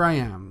here I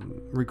am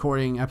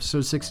recording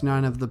episode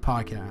 69 of the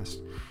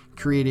podcast,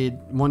 created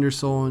Wonder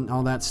Soul and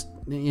all that,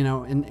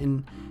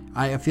 and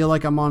I feel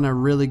like I'm on a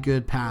really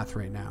good path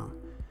right now.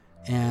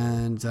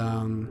 And,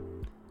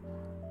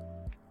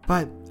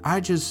 but I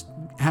just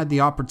had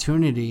the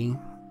opportunity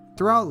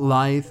throughout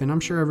life, and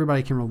I'm sure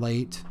everybody can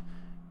relate,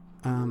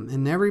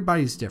 and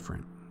everybody's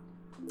different.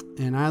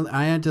 And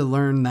I had to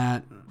learn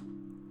that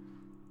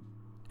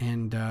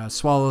and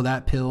swallow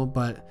that pill.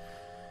 But,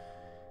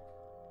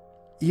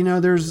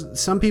 there's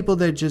some people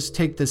that just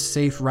take the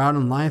safe route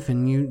in life,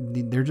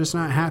 and they're just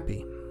not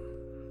happy.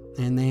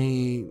 And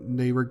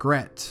they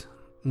regret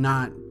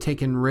not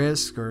taking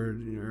risk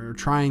or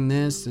trying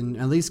this and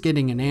at least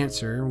getting an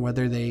answer,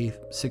 whether they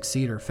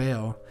succeed or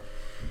fail.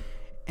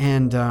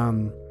 And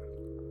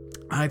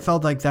I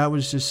felt like that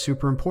was just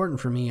super important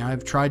for me.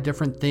 I've tried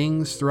different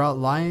things throughout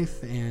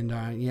life, and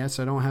yes,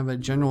 I don't have a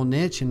general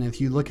niche. And if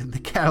you look at the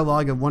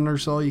catalog of Wonder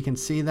Soul, you can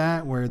see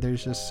that, where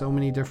there's just so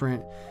many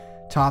different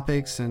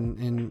topics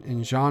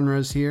and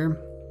genres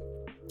here.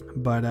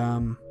 But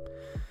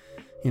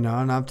and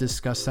I've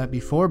discussed that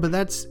before. But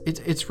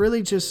it's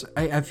really just,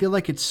 I feel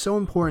like it's so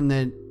important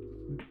that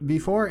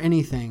before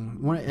anything,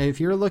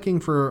 if you're looking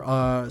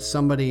for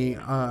somebody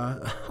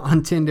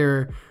on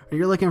Tinder, or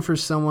you're looking for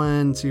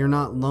someone so you're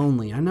not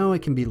lonely. I know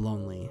it can be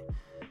lonely.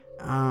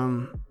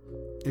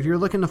 If you're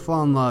looking to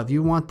fall in love,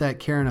 you want that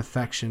care and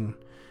affection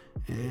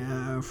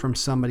from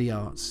somebody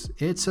else.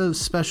 It's a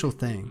special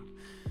thing.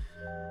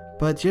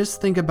 But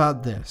just think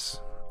about this.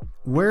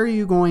 Where are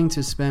you going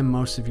to spend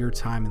most of your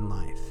time in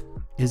life?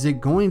 Is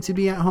it going to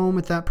be at home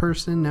with that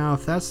person? Now,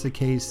 if that's the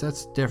case,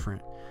 that's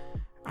different.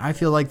 I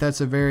feel like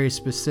that's a very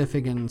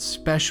specific and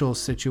special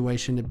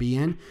situation to be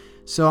in.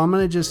 So I'm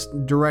going to just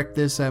direct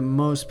this at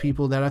most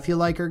people that I feel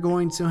like are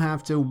going to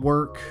have to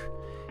work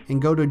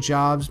and go to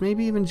jobs,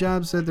 maybe even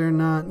jobs that they're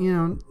not,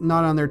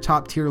 not on their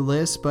top tier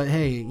list, but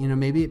hey,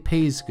 maybe it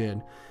pays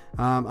good,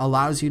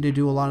 allows you to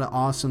do a lot of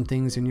awesome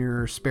things in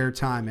your spare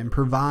time and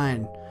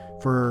provide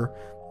for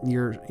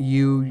your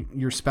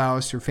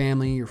spouse, your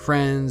family, your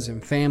friends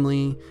and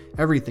family,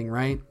 everything,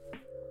 right?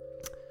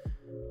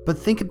 But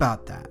think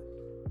about that.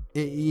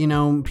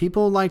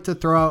 People like to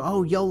throw out,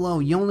 oh, YOLO,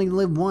 you only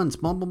live once,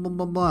 blah, blah, blah,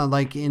 blah, blah.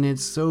 Like, and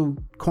it's so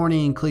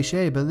corny and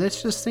cliche, but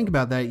let's just think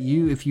about that.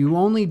 If you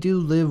only do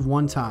live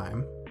one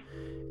time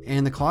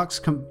and the clock's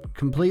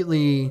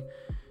completely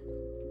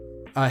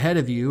ahead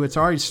of you, it's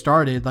already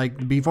started.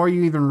 Like, before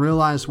you even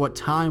realized what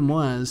time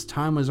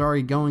was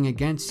already going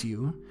against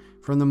you.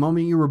 From the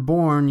moment you were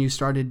born, you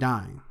started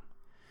dying.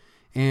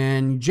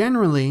 And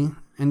generally,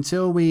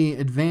 until we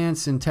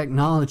advance in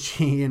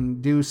technology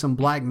and do some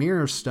Black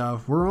Mirror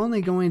stuff, we're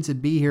only going to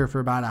be here for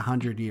about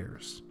 100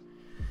 years.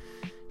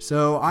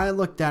 So I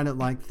looked at it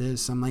like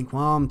this. I'm like,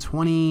 well, I'm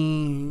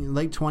 20,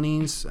 late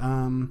 20s,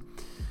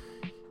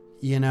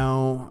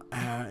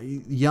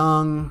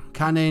 young,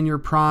 kind of in your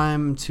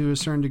prime to a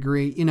certain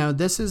degree.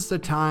 This is the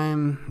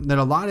time that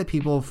a lot of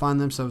people find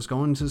themselves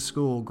going to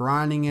school,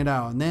 grinding it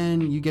out. And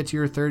then you get to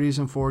your 30s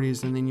and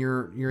 40s, and then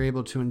you're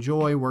able to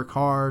enjoy, work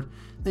hard.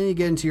 Then you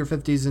get into your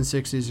 50s and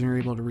 60s and you're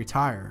able to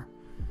retire.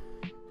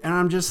 And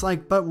I'm just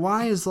like, but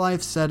why is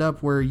life set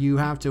up where you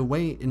have to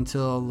wait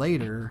until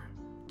later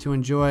to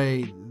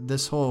enjoy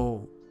this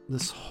whole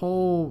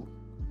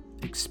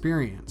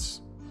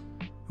experience?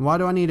 Why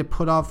do I need to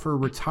put off for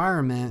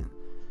retirement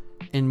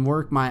and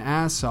work my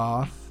ass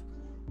off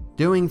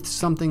doing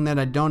something that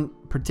I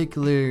don't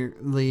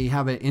particularly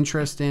have an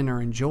interest in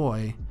or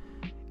enjoy,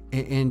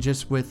 and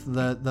just with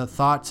the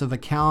thoughts of a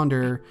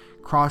calendar,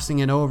 crossing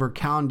it over,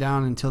 counting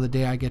down until the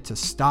day I get to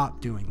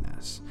stop doing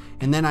this?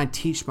 And then I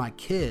teach my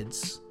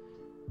kids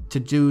to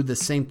do the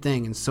same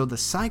thing. And so the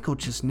cycle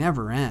just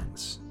never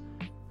ends.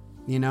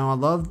 I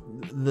love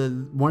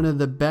one of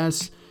the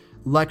best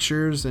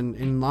lectures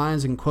and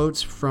lines and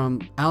quotes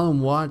from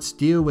Alan Watts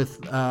deal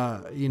with,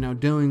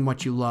 doing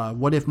what you love.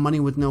 What if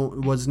money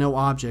was no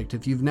object?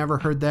 If you've never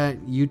heard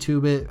that,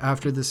 YouTube it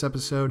after this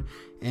episode,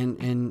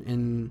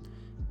 and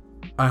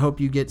I hope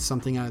you get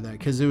something out of that,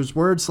 because it was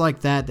words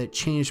like that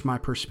changed my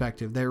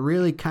perspective, that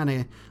really kind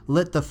of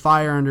lit the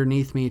fire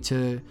underneath me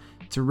to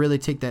really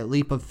take that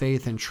leap of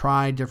faith and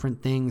try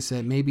different things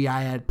that maybe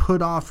I had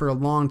put off for a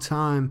long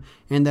time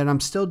and that I'm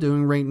still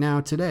doing right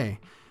now today,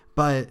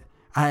 but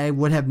I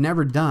would have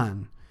never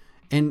done.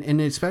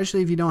 And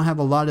especially if you don't have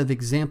a lot of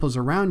examples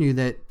around you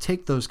that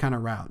take those kind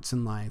of routes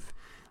in life.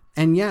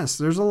 And yes,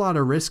 there's a lot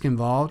of risk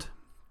involved.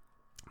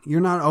 You're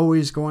not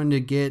always going to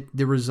get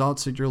the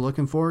results that you're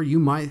looking for. You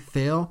might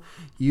fail.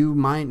 You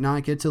might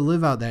not get to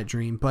live out that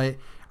dream. But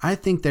I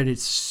think that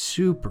it's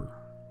super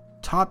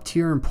top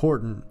tier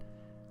important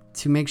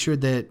to make sure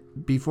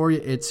that before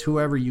it's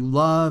whoever you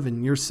love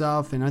and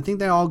yourself. And I think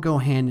they all go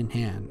hand in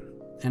hand.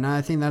 And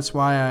I think that's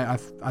why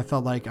I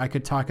felt like I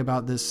could talk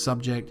about this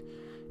subject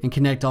and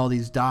connect all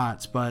these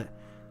dots. But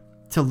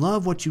to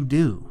love what you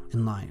do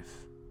in life.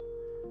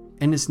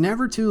 And it's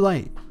never too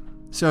late.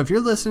 So if you're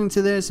listening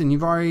to this and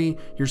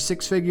you're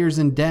 6 figures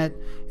in debt,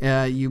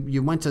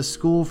 you went to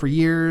school for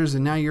years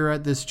and now you're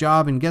at this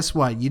job, and guess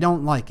what? You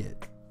don't like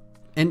it.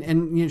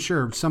 And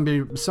sure,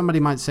 somebody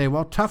might say,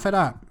 well, tough it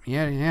up.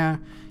 Yeah.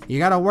 You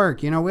got to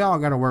work. We all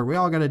got to work. We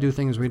all got to do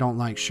things we don't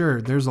like.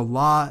 Sure, there's a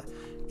lot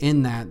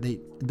in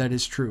that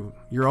is true.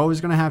 You're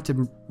always going to have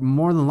to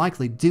more than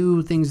likely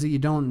do things that you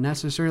don't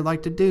necessarily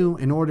like to do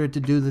in order to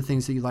do the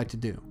things that you like to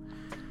do.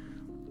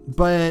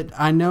 But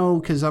I know,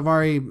 because I've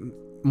already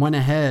went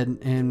ahead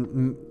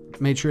and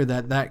made sure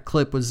that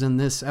clip was in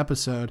this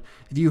episode.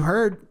 If you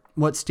heard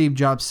what Steve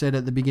Jobs said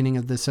at the beginning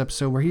of this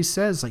episode, where he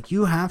says, like,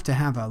 you have to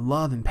have a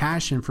love and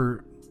passion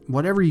for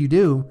whatever you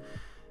do,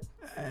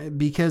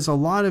 because a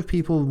lot of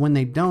people, when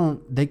they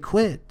don't, they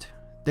quit.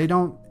 They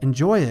don't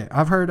enjoy it.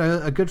 I've heard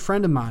a good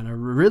friend of mine, a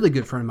really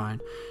good friend of mine,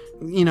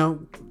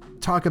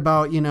 talk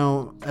about,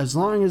 as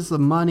long as the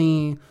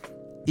money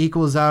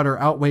equals out or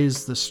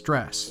outweighs the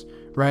stress,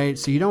 right?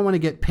 So you don't want to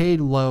get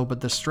paid low,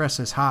 but the stress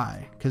is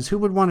high, because who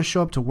would want to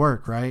show up to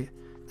work, right?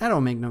 That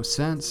don't make no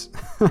sense.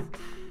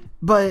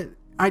 But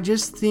I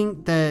just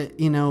think that,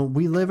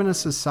 we live in a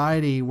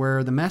society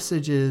where the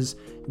message is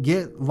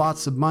get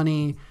lots of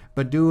money,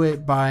 but do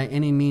it by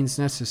any means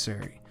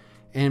necessary.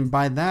 And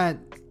by that,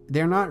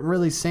 they're not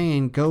really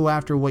saying go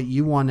after what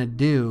you want to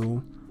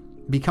do,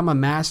 become a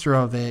master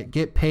of it,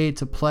 get paid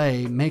to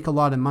play, make a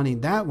lot of money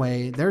that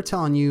way. They're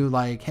telling you,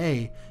 like,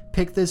 hey,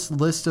 pick this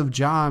list of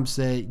jobs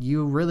that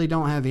you really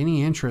don't have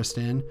any interest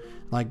in.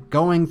 Like,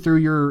 going through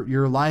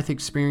your life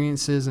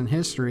experiences and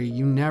history,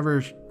 you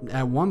never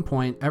at one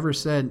point ever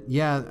said,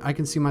 yeah, I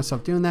can see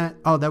myself doing that.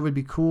 Oh, that would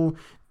be cool.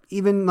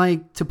 Even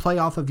like to play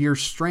off of your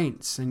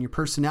strengths and your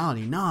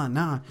personality.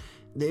 Nah.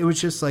 It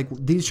was just like,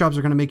 these jobs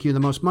are going to make you the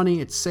most money.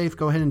 It's safe.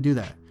 Go ahead and do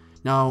that.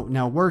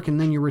 Now work, and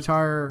then you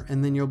retire,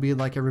 and then you'll be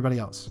like everybody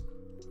else.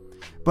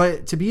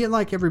 But to be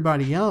like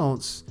everybody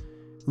else,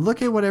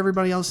 look at what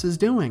everybody else is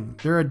doing.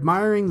 They're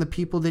admiring the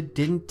people that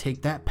didn't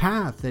take that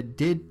path, that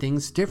did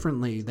things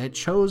differently, that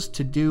chose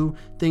to do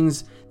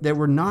things that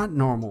were not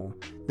normal,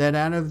 that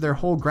out of their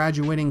whole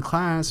graduating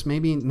class,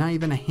 maybe not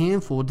even a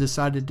handful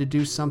decided to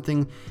do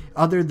something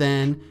other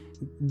than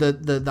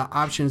the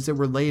options that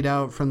were laid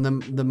out from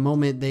the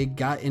moment they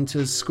got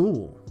into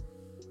school.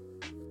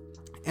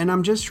 And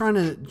I'm just trying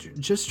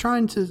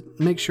to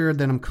make sure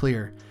that I'm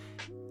clear.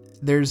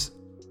 There's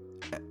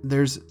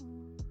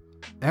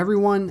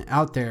everyone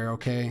out there,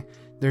 okay?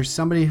 There's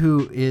somebody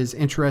who is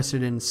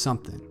interested in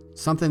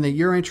something that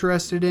you're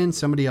interested in,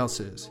 somebody else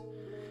is.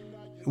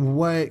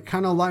 What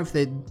kind of life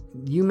that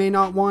you may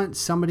not want,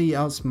 somebody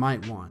else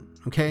might want,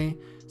 okay?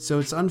 So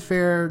it's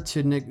unfair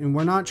and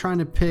we're not trying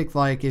to pick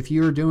like, if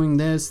you're doing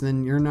this,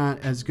 then you're not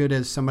as good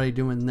as somebody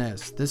doing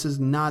this. This is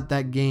not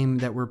that game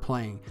that we're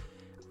playing.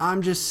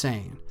 I'm just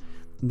saying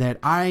that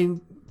I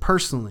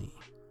personally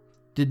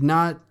did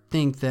not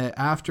think that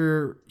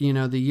after,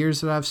 the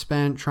years that I've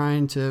spent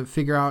trying to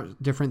figure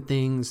out different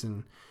things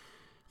and,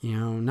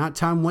 not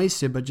time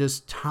wasted, but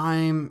just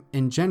time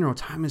in general.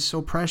 Time is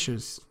so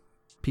precious,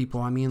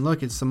 people. I mean,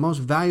 look, it's the most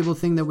valuable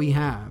thing that we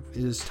have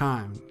is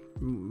time.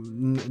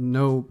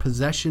 No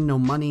possession, no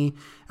money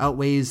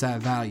outweighs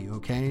that value,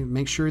 okay?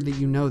 Make sure that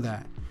you know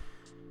that.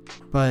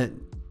 But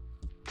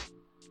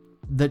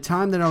the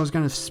time that I was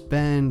going to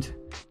spend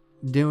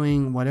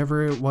doing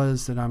whatever it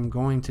was that I'm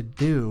going to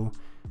do,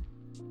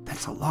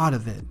 that's a lot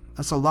of it.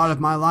 That's a lot of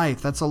my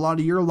life. That's a lot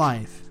of your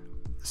life.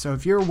 So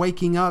if you're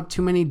waking up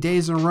too many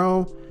days in a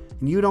row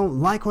and you don't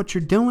like what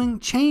you're doing,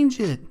 change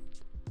it.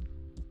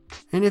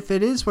 And if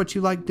it is what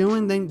you like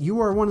doing, then you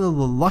are one of the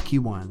lucky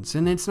ones.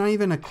 And it's not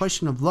even a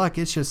question of luck.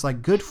 It's just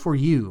like, good for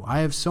you. I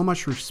have so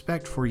much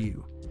respect for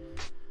you.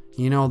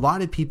 A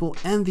lot of people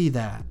envy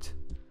that.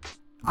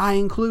 I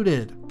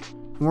included.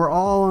 We're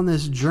all on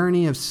this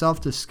journey of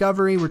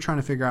self-discovery. We're trying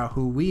to figure out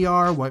who we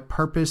are, what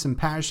purpose and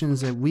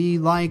passions that we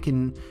like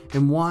and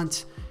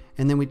want.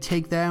 And then we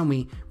take that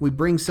and we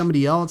bring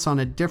somebody else on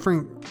a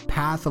different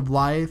path of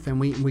life, and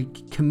we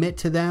commit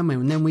to them,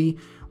 and then we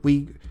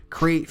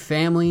create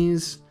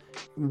families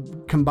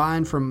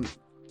combined from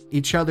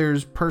each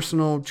other's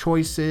personal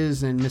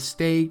choices and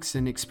mistakes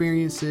and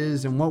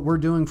experiences and what we're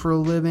doing for a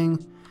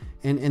living.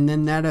 And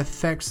then that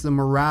affects the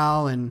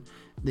morale and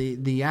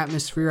the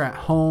atmosphere at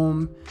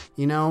home.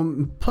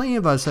 Plenty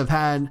of us have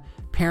had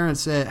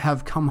parents that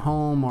have come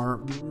home, or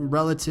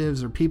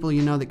relatives or people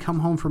that come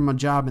home from a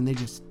job and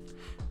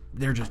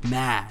they're just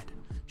mad.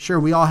 Sure,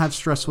 we all have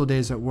stressful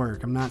days at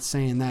work. I'm not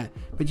saying that,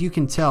 but you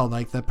can tell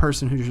like the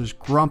person who's just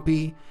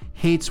grumpy,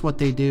 hates what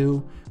they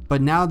do,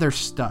 but now they're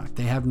stuck.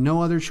 They have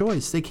no other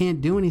choice. They can't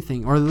do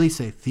anything, or at least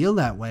they feel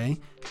that way.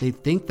 They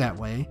think that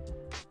way.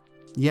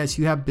 Yes,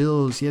 you have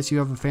bills. Yes, you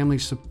have a family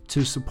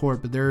to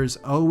support, but there is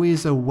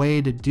always a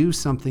way to do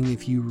something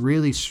if you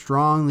really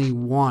strongly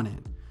want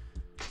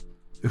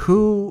it.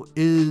 Who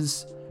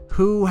has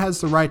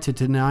the right to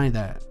deny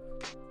that?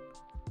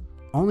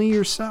 Only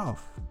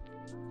yourself.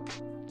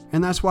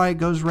 And that's why it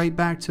goes right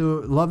back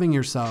to loving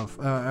yourself,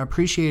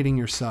 appreciating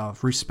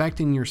yourself,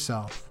 respecting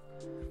yourself.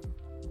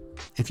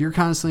 If you're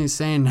constantly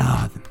saying,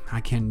 no,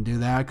 I can't do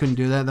that, I couldn't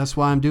do that, that's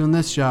why I'm doing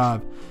this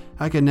job.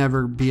 I could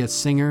never be a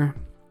singer.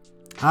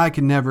 I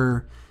could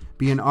never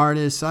be an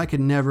artist. I could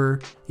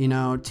never,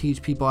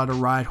 teach people how to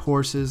ride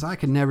horses. I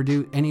could never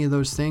do any of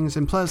those things.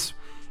 And plus,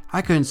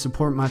 I couldn't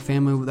support my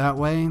family that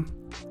way.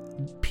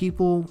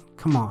 People,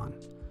 come on.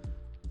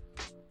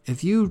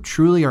 If you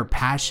truly are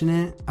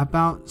passionate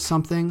about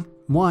something,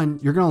 one,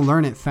 you're going to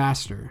learn it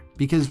faster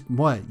because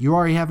you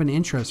already have an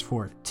interest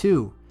for it.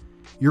 Two,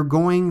 you're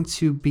going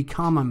to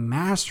become a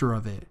master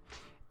of it.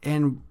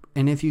 And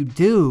if you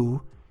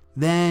do,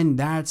 then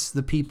that's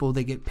the people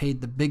that get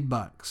paid the big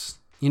bucks.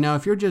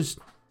 If you're just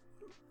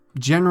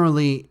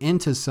generally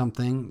into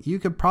something, you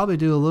could probably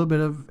do a little bit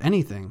of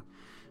anything.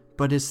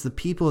 But it's the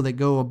people that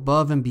go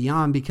above and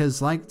beyond,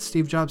 because like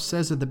Steve Jobs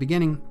says at the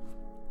beginning,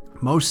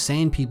 most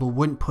sane people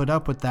wouldn't put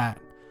up with that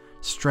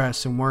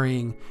stress and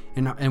worrying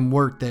and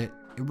work that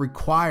it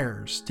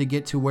requires to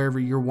get to wherever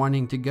you're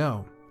wanting to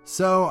go.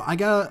 So I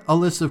got a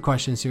list of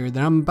questions here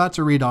that I'm about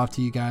to read off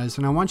to you guys,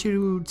 and I want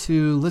you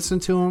to listen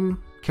to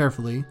them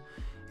carefully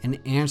and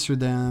answer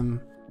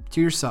them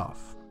to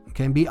yourself.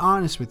 Okay, and be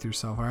honest with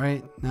yourself, all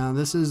right? Now,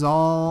 this is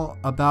all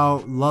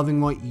about loving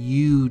what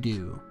you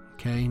do,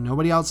 okay?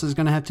 Nobody else is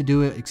going to have to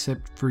do it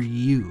except for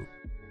you.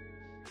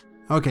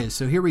 Okay,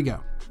 so here we go.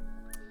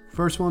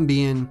 First one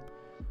being,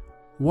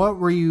 what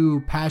were you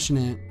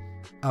passionate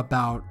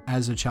about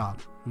as a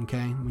child,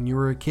 okay? When you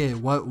were a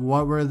kid, what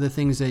were the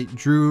things that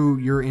drew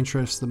your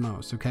interest the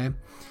most, okay?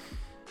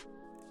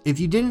 If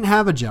you didn't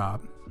have a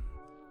job,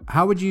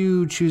 how would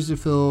you choose to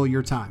fill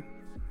your time,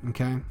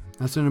 okay?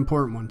 That's an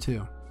important one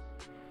too.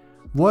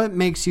 What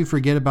makes you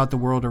forget about the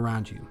world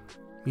around you?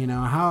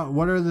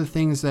 What are the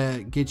things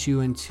that get you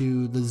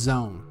into the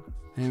zone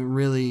And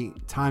really,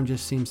 time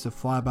just seems to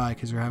fly by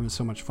because you're having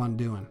so much fun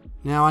doing.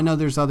 Now, I know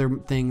there's other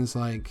things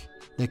like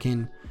that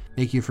can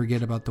make you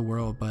forget about the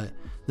world, but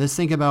let's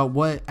think about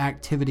what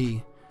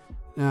activity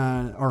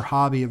or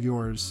hobby of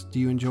yours do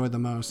you enjoy the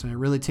most, and it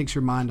really takes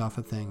your mind off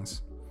of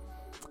things.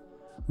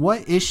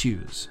 What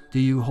issues do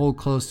you hold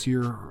close to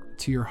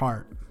your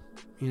heart?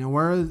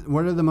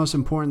 What are the most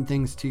important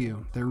things to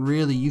you that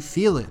really you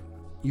feel it,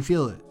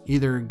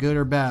 either good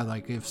or bad?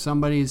 Like if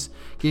somebody's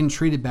getting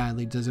treated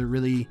badly, does it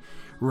really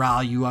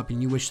rile you up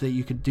and you wish that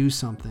you could do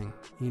something?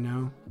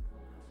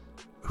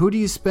 Who do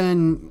you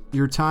spend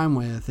your time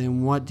with,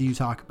 and what do you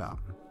talk about?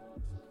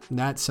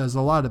 That says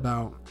a lot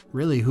about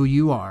really who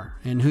you are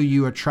and who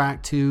you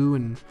attract to,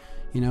 and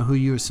who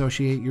you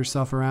associate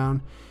yourself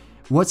around.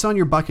 What's on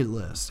your bucket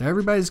list?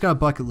 Everybody's got a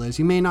bucket list.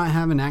 You may not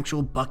have an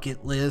actual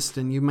bucket list,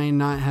 and you may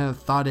not have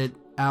thought it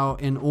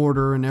out in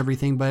order and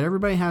everything, but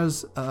everybody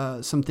has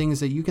some things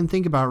that you can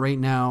think about right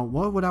now.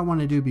 What would I want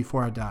to do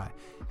before I die?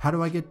 How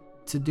do I get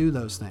to do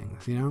those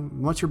things?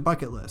 What's your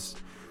bucket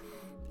list?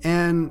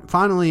 And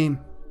finally,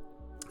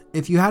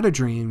 if you had a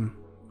dream,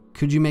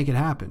 could you make it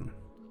happen?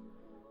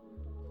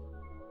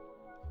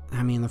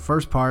 I mean, the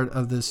first part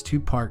of this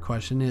 2-part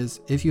question is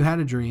if you had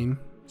a dream.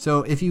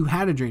 So if you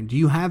had a dream, do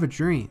you have a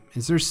dream?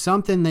 Is there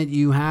something that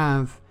you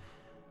have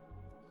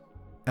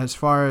as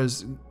far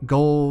as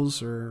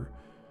goals or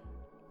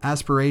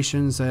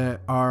aspirations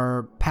that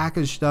are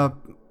packaged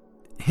up,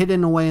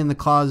 hidden away in the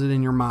closet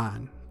in your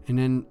mind and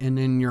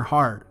in your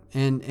heart?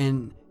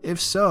 And if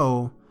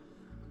so,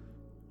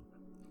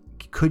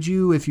 could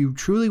you, if you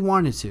truly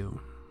wanted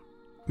to,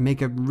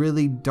 make a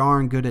really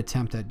darn good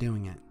attempt at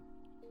doing it?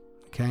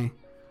 Okay.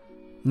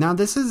 Now,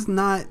 this is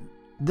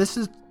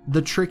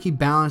the tricky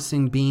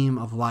balancing beam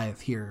of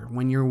life here.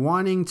 When you're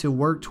wanting to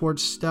work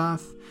towards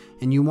stuff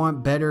and you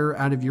want better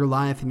out of your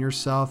life and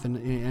yourself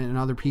and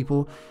other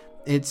people,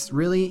 it's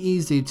really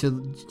easy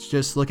to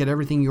just look at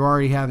everything you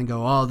already have and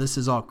go, oh, this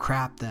is all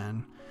crap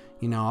then.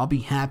 I'll be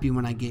happy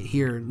when I get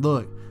here.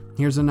 Look,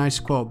 here's a nice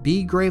quote.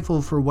 Be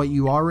grateful for what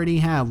you already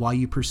have while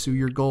you pursue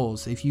your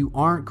goals. If you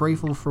aren't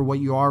grateful for what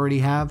you already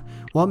have,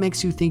 what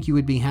makes you think you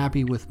would be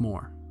happy with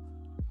more?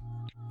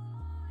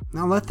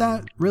 Now let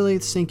that really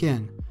sink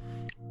in.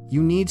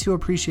 You need to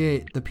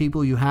appreciate the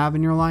people you have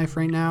in your life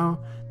right now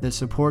that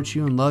support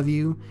you and love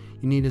you.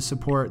 You need to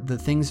support the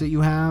things that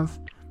you have,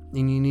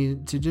 and you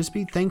need to just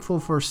be thankful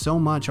for so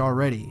much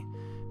already,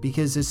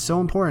 because it's so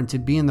important to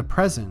be in the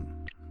present.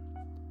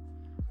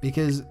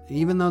 Because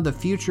even though the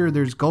future,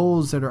 there's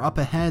goals that are up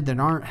ahead that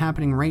aren't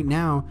happening right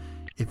now,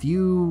 if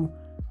you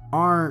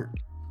aren't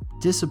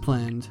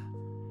disciplined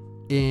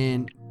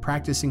in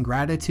practicing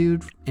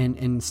gratitude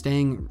and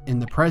staying in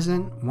the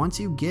present, once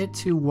you get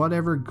to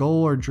whatever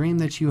goal or dream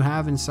that you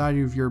have inside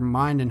of your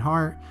mind and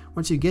heart,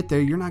 once you get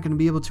there, you're not going to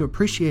be able to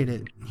appreciate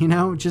it.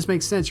 It just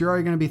makes sense. You're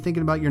already going to be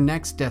thinking about your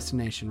next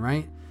destination,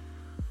 right?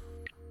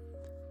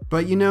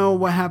 But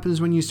what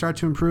happens when you start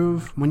to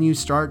improve? When you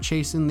start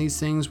chasing these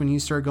things, when you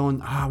start going,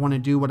 I want to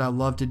do what I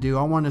love to do.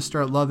 I want to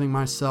start loving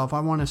myself. I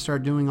want to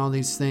start doing all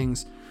these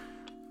things.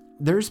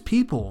 There's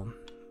people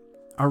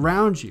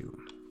around you,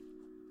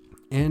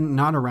 and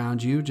not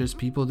around you, just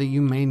people that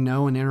you may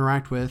know and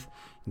interact with.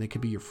 They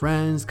could be your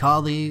friends,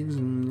 colleagues,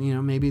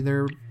 and maybe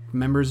they're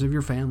members of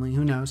your family.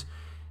 Who knows?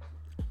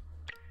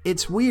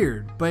 It's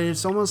weird, but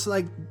it's almost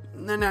like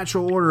the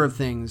natural order of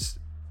things.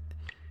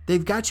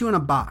 They've got you in a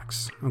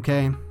box,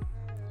 okay?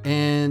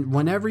 And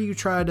whenever you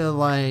try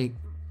to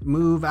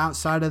move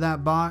outside of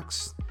that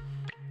box,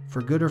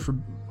 for good or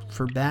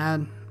for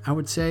bad, I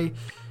would say,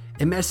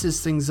 it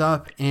messes things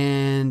up,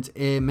 and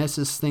it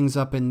messes things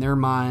up in their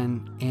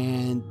mind.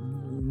 And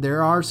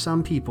there are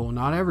some people,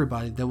 not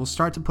everybody, that will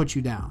start to put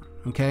you down,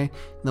 okay?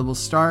 That will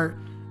start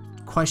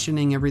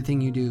questioning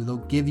everything you do. They'll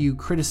give you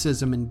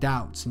criticism and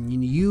doubts, and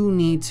you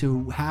need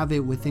to have it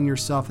within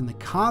yourself, and the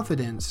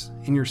confidence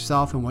in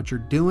yourself and what you're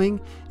doing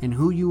and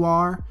who you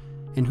are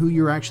and who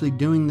you're actually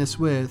doing this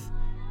with,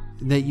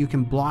 that you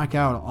can block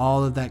out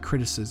all of that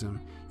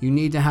criticism. You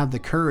need to have the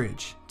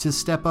courage to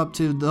step up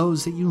to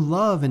those that you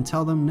love and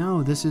tell them,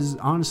 no, this is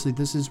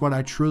what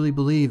I truly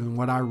believe and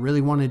what I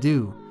really want to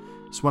do.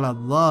 It's what I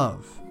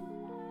love,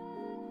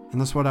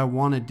 and that's what I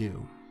want to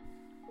do.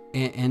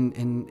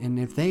 And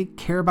if they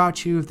care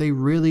about you, if they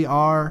really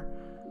are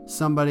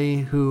somebody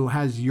who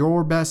has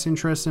your best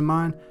interest in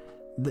mind,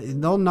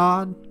 they'll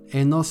nod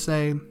and they'll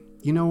say,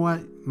 you know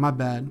what, my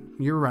bad,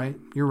 you're right.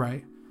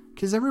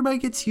 Because everybody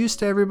gets used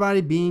to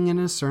everybody being in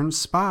a certain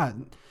spot.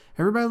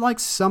 Everybody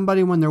likes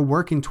somebody when they're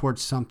working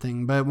towards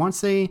something, but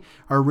once they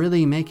are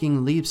really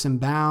making leaps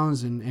and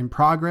bounds and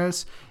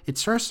progress, it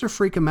starts to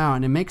freak them out,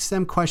 and it makes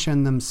them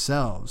question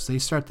themselves. They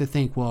start to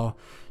think, well,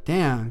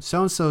 damn,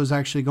 so-and-so is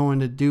actually going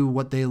to do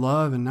what they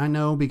love, and I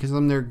know because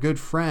I'm their good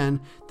friend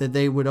that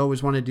they would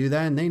always want to do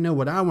that, and they know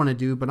what I want to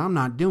do, but I'm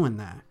not doing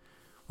that.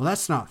 Well,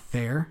 that's not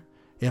fair.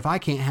 If I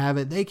can't have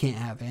it, they can't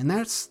have it,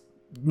 and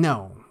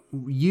no.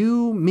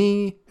 You,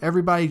 me,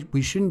 everybody,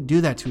 we shouldn't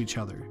do that to each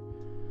other.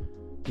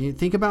 You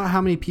think about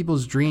how many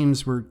people's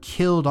dreams were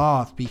killed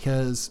off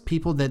because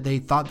people that they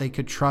thought they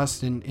could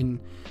trust and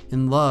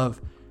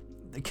love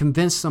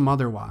convince them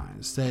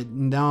otherwise, that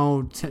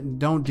no,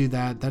 don't do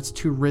that. That's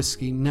too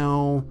risky.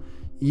 No,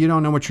 you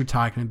don't know what you're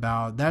talking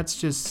about. That's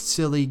just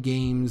silly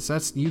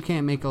games. You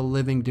can't make a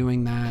living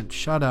doing that.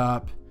 Shut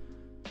up.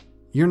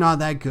 You're not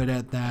that good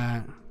at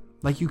that.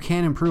 Like, you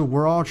can improve.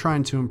 We're all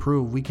trying to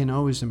improve. We can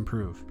always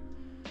improve.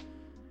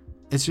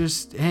 It's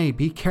just, hey,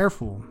 be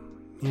careful.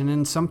 And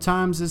then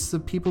sometimes it's the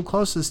people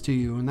closest to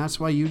you. And that's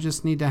why you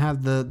just need to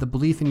have the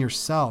belief in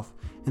yourself.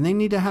 And they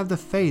need to have the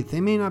faith.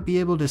 They may not be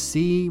able to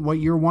see what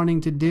you're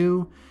wanting to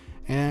do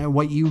and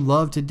what you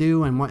love to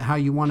do and how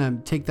you want to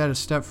take that a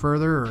step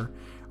further,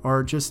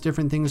 or just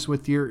different things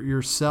with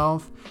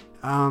yourself.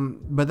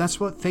 But that's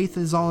what faith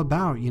is all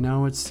about.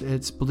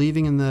 It's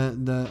believing in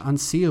the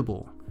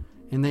unseeable.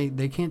 And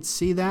they can't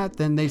see that,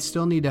 then they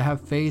still need to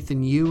have faith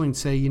in you and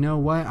say, you know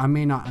what, I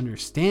may not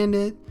understand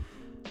it,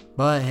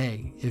 but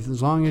hey,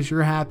 as long as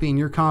you're happy and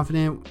you're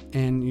confident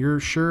and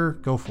you're sure,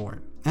 go for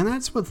it. And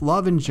that's with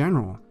love in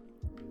general.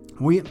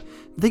 We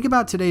think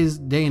about today's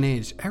day and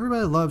age.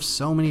 Everybody loves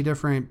so many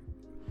different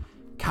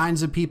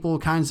kinds of people,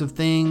 kinds of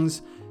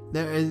things.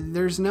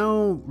 There's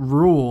no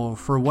rule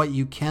for what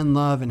you can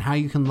love and how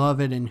you can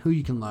love it and who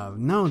you can love.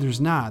 No,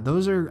 there's not.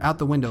 Those are out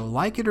the window.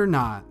 Like it or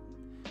not,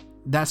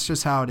 that's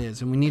just how it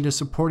is. And we need to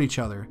support each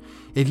other.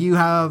 If you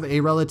have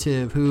a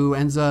relative who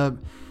ends up,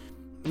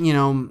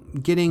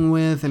 getting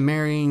with and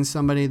marrying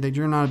somebody that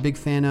you're not a big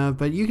fan of,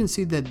 but you can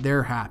see that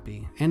they're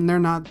happy and they're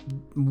not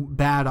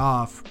bad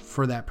off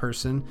for that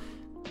person,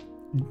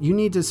 you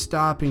need to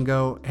stop and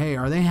go, hey,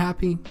 are they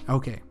happy?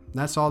 Okay,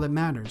 that's all that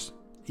matters.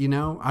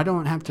 I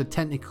don't have to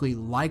technically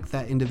like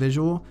that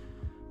individual,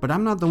 but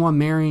I'm not the one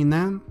marrying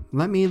them.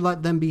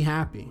 Let them be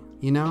happy,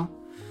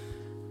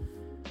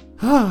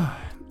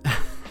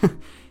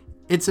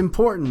 It's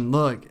important,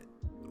 look,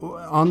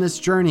 on this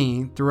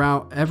journey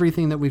throughout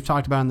everything that we've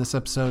talked about in this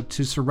episode,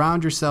 to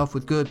surround yourself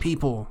with good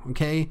people,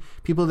 okay?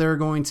 People that are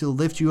going to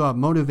lift you up,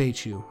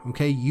 motivate you,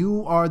 okay?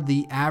 You are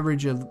the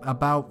average of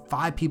about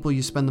 5 people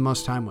you spend the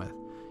most time with.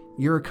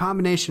 You're a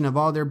combination of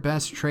all their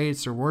best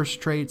traits or worst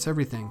traits,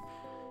 everything.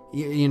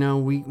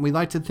 We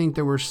like to think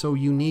that we're so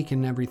unique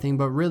and everything,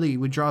 but really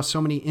we draw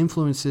so many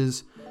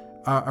influences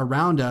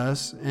around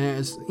us,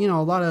 as a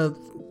lot of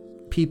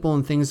people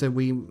and things that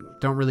we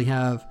don't really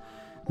have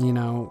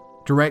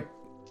direct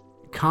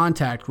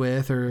contact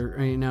with or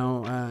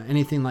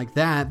anything like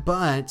that,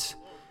 but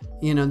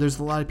there's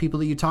a lot of people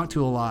that you talk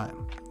to a lot.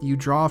 You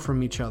draw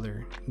from each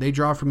other. They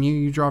draw from you,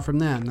 you draw from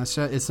them.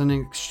 It's an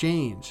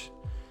exchange.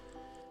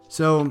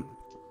 So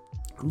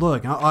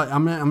look,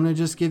 I'm gonna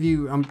just give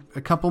you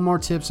a couple more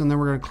tips, and then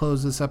we're gonna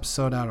close this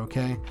episode out,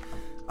 okay?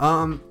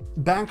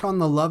 Back on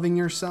the loving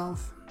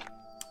yourself,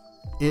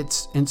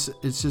 it's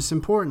just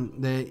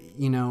important that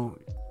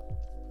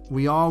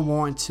we all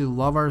want to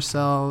love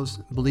ourselves,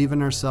 believe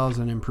in ourselves,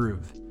 and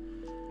improve.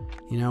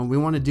 We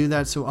want to do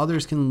that so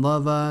others can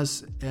love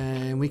us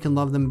and we can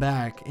love them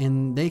back,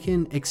 and they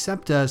can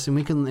accept us and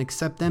we can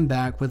accept them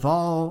back with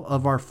all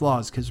of our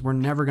flaws, because we're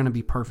never going to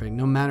be perfect.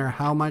 No matter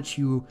how much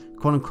you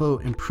quote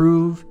unquote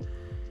improve,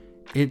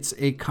 it's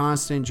a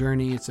constant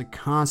journey. It's a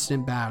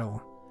constant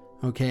battle.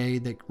 Okay,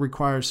 that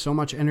requires so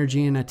much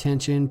energy and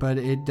attention, but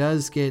it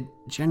does get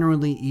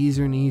generally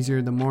easier and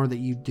easier the more that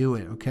you do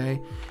it, okay?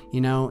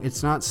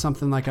 It's not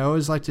something like, I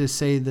always like to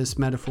say this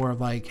metaphor of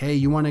like, hey,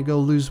 you want to go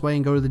lose weight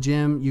and go to the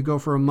gym, you go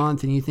for a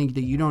month and you think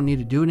that you don't need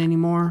to do it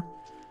anymore.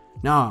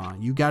 No,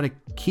 you got to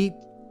keep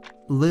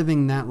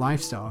living that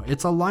lifestyle.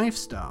 It's a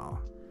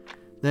lifestyle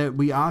that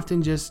we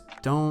often just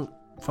don't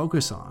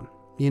focus on,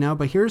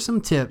 but here are some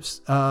tips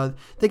that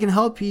can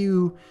help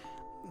you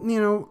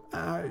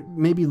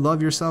maybe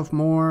love yourself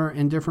more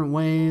in different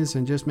ways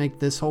and just make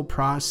this whole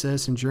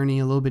process and journey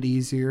a little bit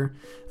easier.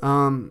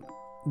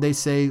 They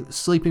say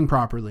sleeping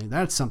properly.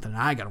 That's something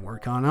I got to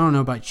work on. I don't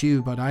know about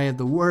you, but I have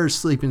the worst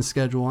sleeping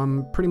schedule.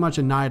 I'm pretty much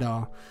a night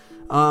owl.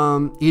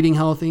 Eating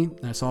healthy.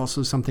 That's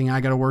also something I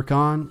got to work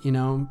on,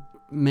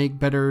 make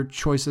better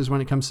choices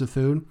when it comes to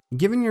food.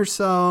 Giving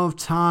yourself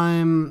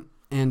time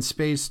and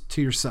space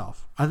to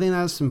yourself. I think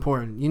that's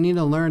important. You need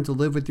to learn to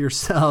live with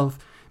yourself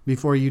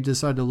before you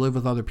decide to live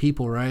with other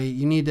people, right?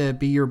 You need to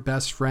be your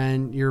best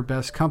friend, your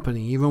best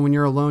company. Even when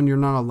you're alone, you're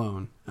not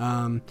alone.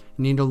 You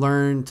need to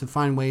learn to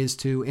find ways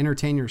to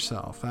entertain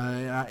yourself.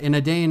 In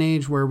a day and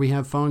age where we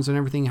have phones and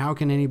everything, how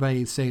can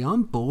anybody say,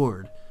 I'm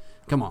bored?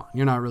 Come on,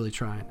 you're not really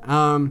trying.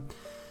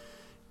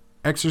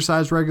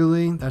 Exercise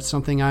regularly. That's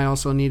something I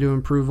also need to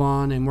improve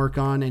on and work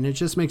on. And it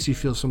just makes you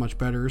feel so much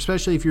better,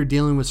 especially if you're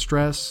dealing with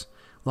stress.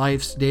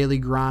 Life's daily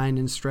grind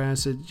and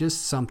stress. It's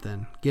just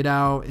something. Get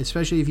out,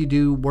 especially if you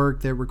do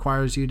work that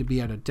requires you to be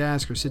at a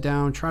desk or sit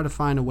down. Try to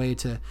find a way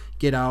to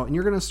get out, and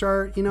you're going to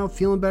start,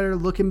 feeling better,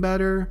 looking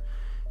better,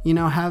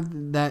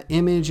 have that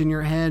image in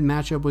your head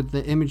match up with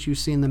the image you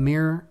see in the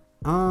mirror.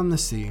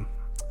 Let's see.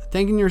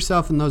 Thanking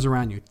yourself and those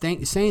around you.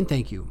 Saying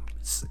thank you.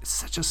 It's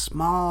such a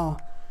small,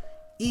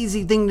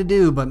 easy thing to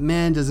do, but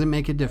man, does it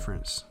make a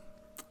difference.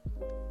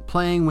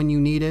 Playing when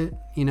you need it,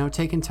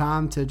 taking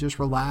time to just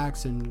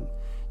relax and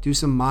do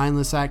some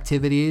mindless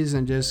activities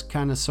and just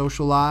kind of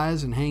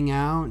socialize and hang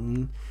out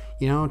and,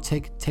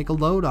 take a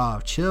load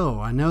off, chill.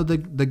 I know the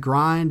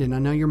grind, and I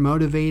know you're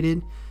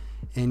motivated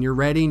and you're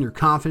ready and you're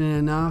confident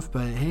enough,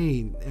 but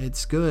hey,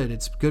 it's good.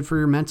 It's good for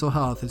your mental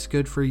health. It's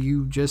good for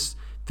you just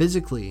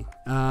physically,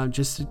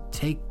 just to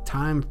take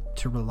time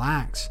to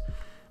relax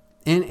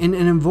and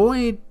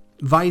avoid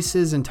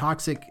vices and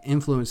toxic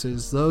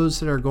influences, those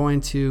that are going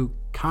to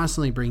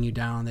constantly bring you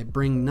down. They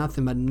bring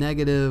nothing but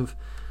negative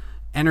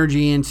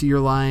energy into your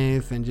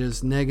life and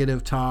just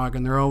negative talk,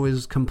 and they're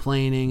always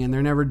complaining and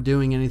they're never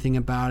doing anything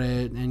about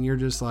it, and you're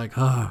just like,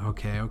 oh,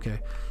 okay.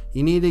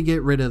 You need to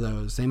get rid of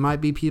those. They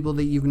might be people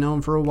that you've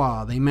known for a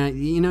while. They might,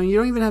 you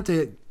don't even have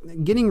to,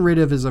 getting rid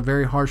of is a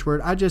very harsh word.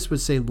 I just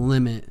would say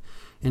limit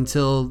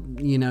until,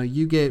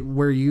 you get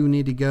where you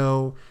need to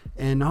go,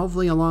 and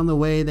hopefully along the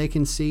way they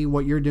can see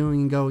what you're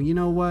doing and go, you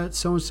know what,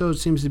 so-and-so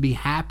seems to be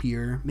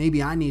happier.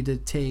 Maybe I need to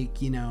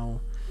take,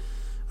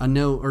 a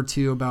note or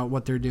two about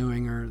what they're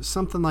doing or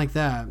something like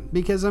that.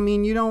 Because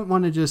you don't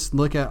want to just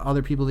look at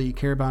other people that you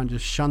care about and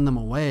just shun them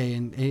away,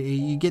 and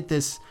you get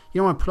this, you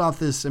don't want to put off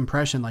this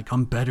impression like,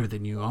 I'm better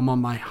than you, I'm on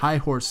my high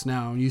horse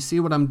now, you see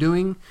what I'm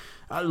doing,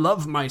 I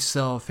love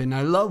myself and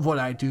I love what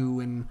I do,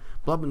 and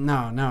blah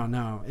blah.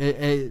 No.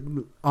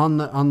 On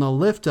the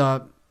lift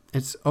up,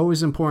 it's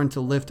always important to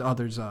lift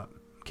others up.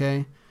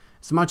 Okay,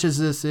 as much as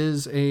this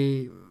is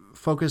a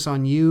focus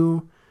on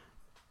you,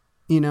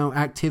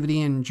 activity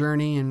and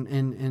journey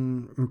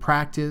and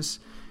practice,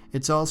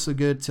 it's also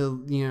good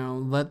to,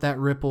 let that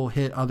ripple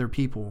hit other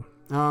people.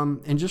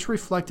 And just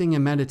reflecting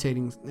and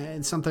meditating,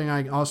 it's something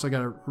I also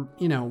got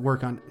to,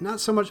 work on. Not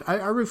so much, I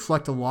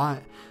reflect a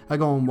lot. I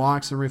go on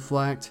walks and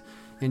reflect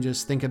and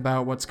just think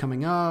about what's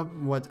coming up,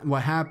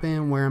 what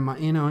happened, where am I,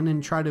 and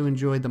then try to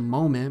enjoy the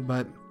moment.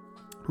 But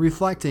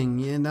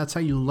reflecting, and that's how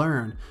you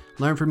learn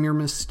from your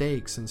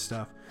mistakes and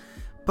stuff.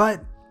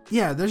 But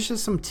yeah, there's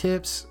just some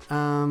tips,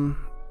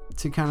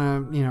 to kind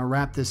of,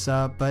 wrap this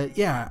up. But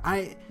yeah,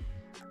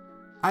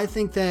 I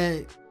think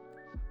that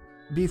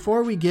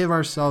before we give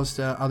ourselves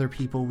to other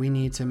people, we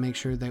need to make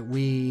sure that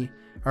we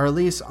are at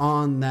least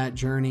on that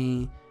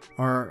journey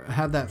or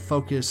have that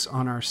focus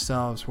on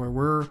ourselves, where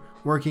we're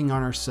working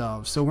on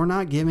ourselves. So we're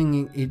not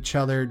giving each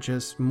other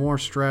just more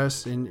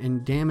stress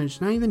and damage,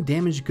 not even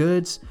damaged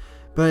goods,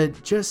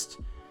 but just,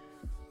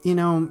 I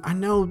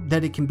know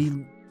that it can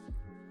be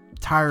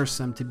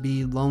tiresome to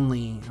be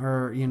lonely,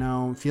 or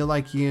feel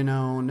like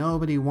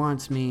nobody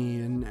wants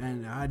me,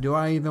 and do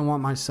I even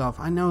want myself?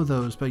 I know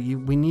those, but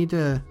we need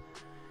to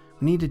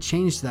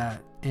change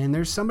that. And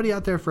there's somebody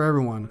out there for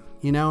everyone,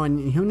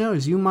 and who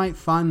knows, you might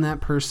find that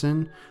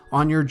person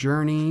on your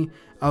journey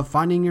of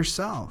finding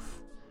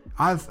yourself.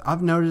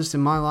 I've noticed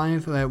in my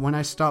life that when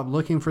I stop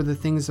looking for the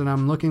things that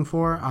I'm looking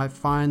for, I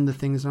find the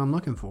things that I'm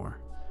looking for,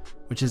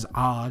 which is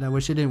odd. I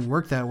wish it didn't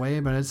work that way,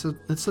 but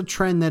it's a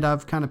trend that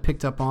I've kind of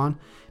picked up on.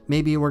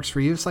 Maybe it works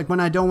for you. It's like when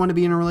I don't want to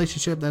be in a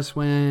relationship, that's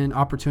when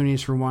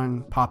opportunities for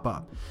one pop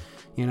up.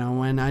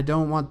 When I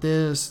don't want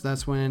this,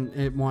 that's when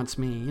it wants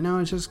me.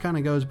 It just kind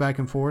of goes back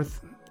and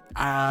forth.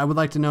 I would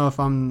like to know if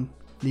I'm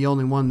the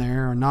only one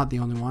there or not the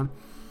only one.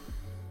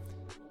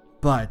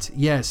 But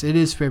yes, it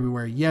is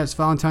February. Yes,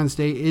 Valentine's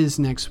Day is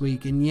next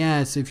week. And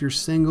yes, if you're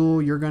single,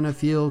 you're going to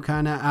feel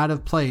kind of out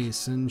of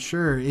place. And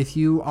sure, if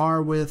you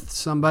are with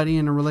somebody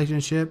in a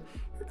relationship,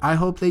 I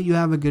hope that you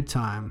have a good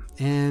time.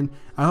 And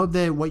I hope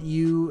that what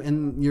you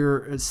and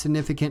your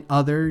significant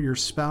other, your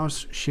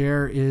spouse,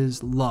 share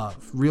is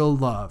love, real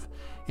love.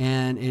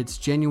 And it's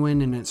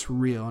genuine and it's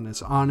real and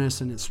it's honest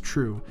and it's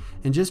true.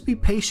 And just be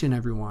patient,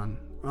 everyone,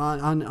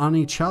 on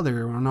each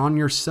other and on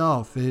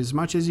yourself. As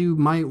much as you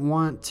might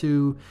want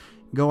to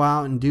go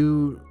out and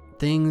do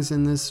things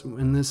in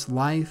this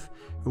life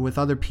with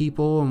other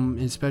people, and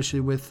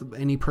especially with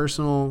any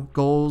personal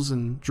goals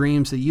and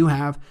dreams that you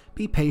have,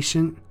 be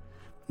patient.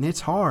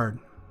 It's hard.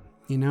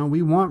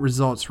 We want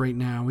results right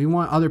now. We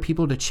want other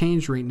people to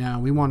change right now.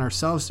 We want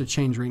ourselves to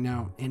change right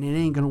now. And it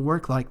ain't going to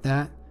work like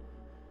that.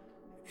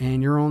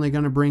 And you're only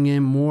going to bring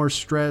in more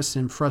stress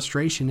and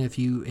frustration if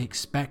you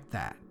expect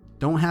that.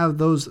 Don't have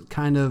those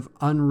kind of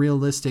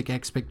unrealistic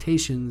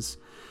expectations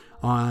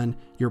on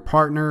your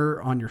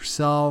partner, on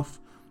yourself,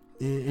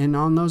 and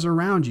on those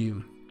around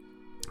you.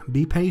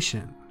 Be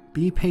patient.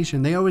 Be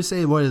patient. They always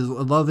say,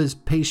 love is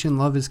patient,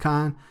 love is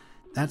kind.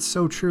 That's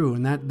so true,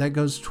 and that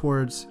goes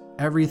towards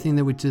everything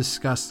that we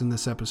discussed in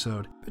this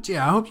episode. But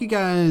yeah, I hope you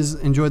guys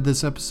enjoyed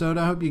this episode.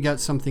 I hope you got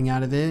something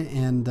out of it,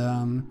 and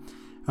I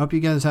hope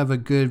you guys have a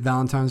good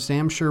Valentine's Day.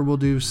 I'm sure we'll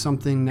do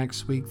something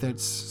next week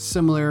that's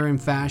similar in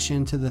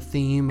fashion to the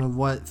theme of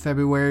what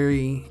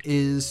February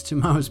is to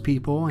most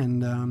people,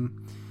 and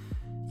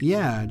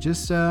yeah,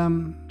 just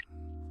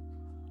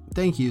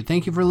thank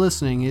you for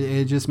listening.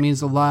 It just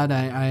means a lot.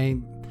 I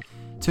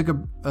took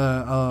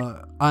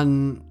a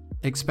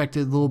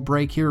unexpected little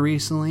break here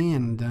recently,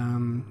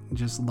 and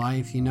just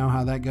life,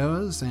 how that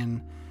goes,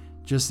 and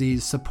just the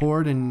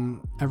support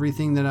and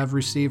everything that I've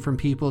received from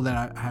people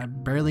that I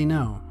barely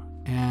know,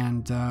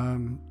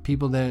 and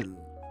people that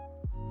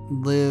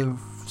live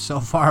so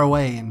far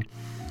away, and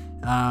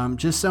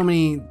just so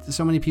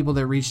many people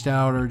that reached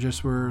out or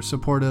just were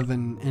supportive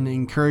and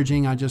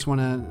encouraging. I just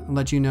want to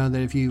let you know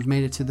that if you've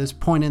made it to this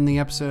point in the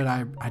episode,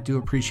 I do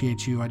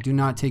appreciate you. I do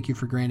not take you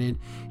for granted,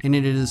 and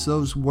it is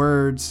those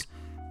words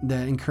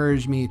that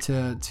encourage me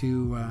to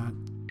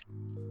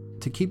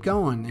keep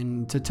going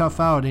and to tough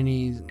out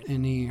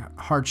any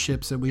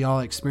hardships that we all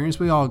experience.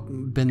 We all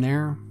been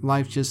there.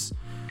 Life just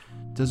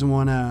doesn't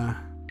want to,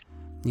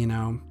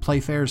 play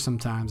fair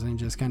sometimes, and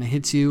it just kind of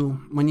hits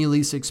you when you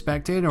least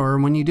expect it or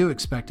when you do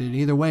expect it.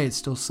 Either way, it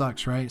still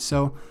sucks, right?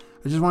 So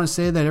I just want to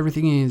say that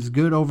everything is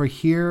good over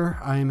here.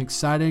 I am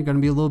excited. Going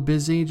to be a little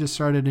busy. Just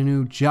started a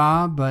new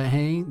job, but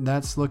hey,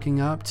 that's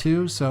looking up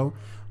too. So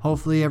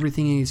hopefully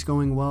everything is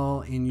going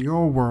well in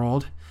your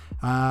world.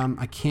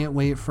 I can't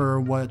wait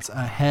for what's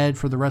ahead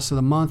for the rest of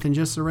the month and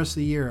just the rest of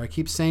the year. I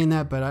keep saying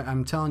that, but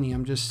I'm telling you,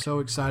 I'm just so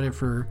excited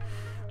for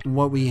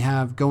what we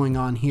have going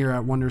on here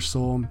at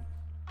Wondersoul,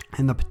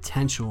 and the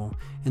potential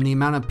and the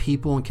amount of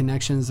people and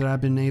connections that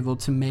I've been able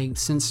to make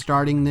since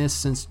starting this,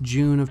 since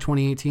June of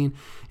 2018,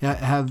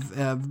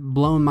 have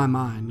blown my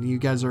mind. You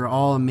guys are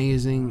all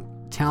amazing,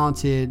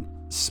 talented,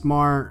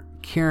 smart,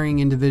 caring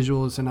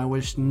individuals, and I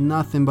wish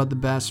nothing but the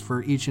best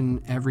for each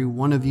and every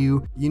one of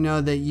you. You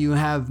know that you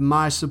have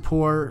my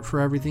support for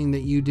everything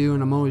that you do,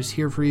 and I'm always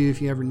here for you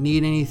if you ever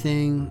need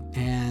anything.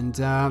 And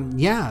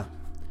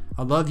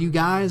I love you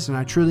guys, and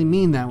I truly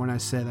mean that when I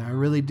say that. I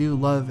really do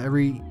love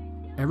every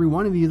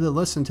one of you that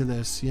listen to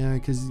this,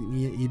 because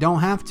you don't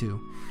have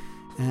to,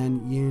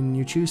 and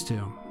you choose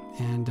to.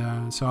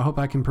 And so I hope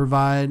I can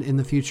provide in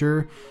the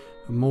future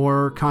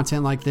more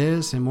content like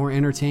this and more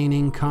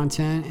entertaining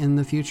content in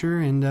the future,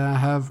 and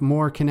have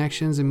more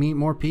connections and meet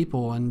more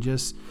people and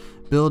just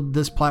build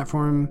this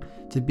platform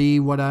to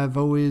be what I've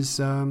always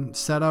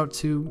set out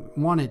to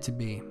want it to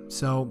be.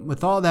 So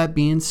with all that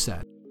being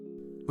said,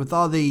 with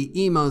all the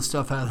emo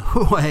stuff out of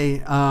the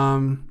way,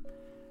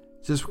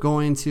 just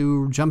going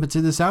to jump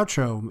into this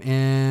outro,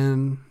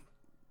 and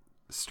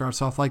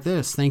starts off like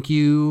this. Thank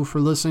you for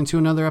listening to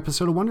another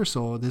episode of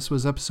Wondersoul. This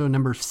was episode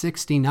number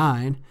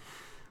 69,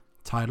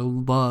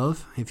 titled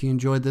Love. If you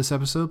enjoyed this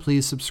episode,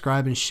 please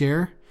subscribe and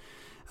share.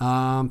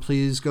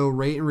 Please go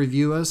rate and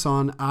review us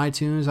on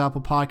iTunes,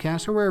 Apple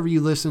Podcasts, or wherever you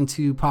listen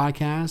to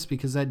podcasts,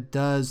 because that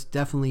does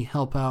definitely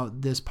help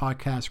out this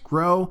podcast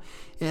grow.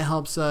 It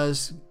helps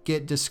us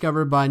get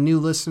discovered by new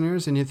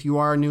listeners. And if you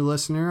are a new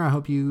listener, I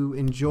hope you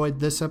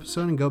enjoyed this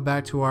episode and go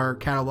back to our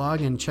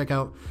catalog and check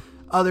out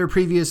other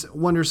previous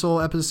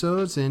Wondersoul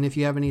episodes. And if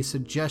you have any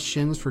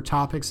suggestions for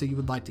topics that you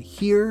would like to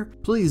hear,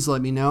 please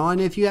let me know.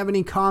 And if you have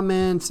any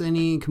comments,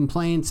 any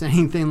complaints,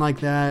 anything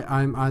like that,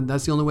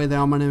 that's the only way that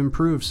I'm going to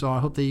improve. So I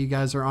hope that you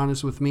guys are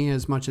honest with me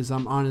as much as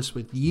I'm honest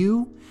with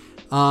you.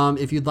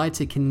 If you'd like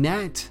to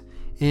connect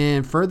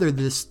and further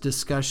this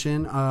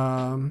discussion,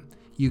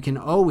 you can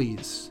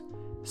always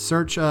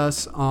search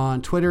us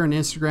on Twitter and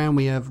Instagram.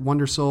 We have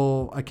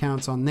Wondersoul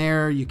accounts on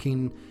there. You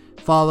can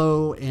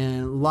follow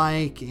and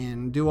like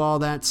and do all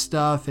that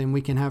stuff, and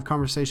we can have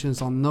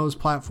conversations on those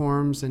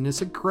platforms. And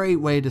it's a great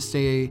way to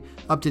stay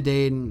up to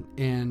date and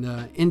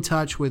in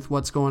touch with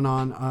what's going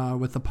on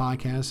with the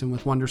podcast and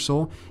with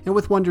Wondersoul and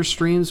with Wonder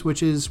Streams,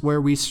 which is where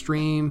we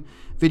stream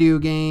video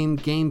game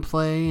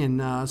gameplay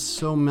and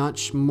so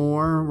much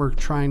more. We're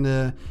trying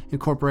to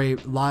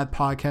incorporate live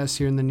podcasts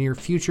here in the near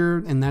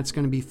future, and that's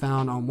going to be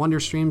found on Wonder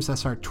Streams.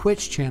 That's our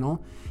Twitch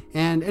channel.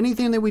 And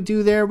anything that we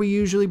do there, we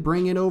usually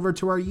bring it over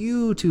to our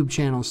YouTube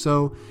channel.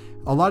 So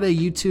a lot of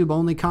YouTube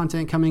only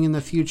content coming in the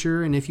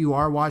future. And if you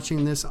are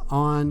watching this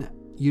on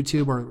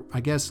YouTube, or I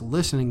guess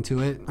listening to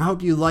it, I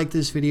hope you like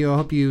this video. I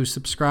hope you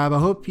subscribe. I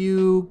hope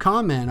you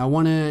comment. I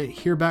want to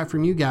hear back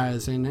from you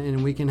guys,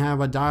 and we can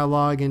have a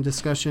dialogue and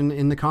discussion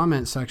in the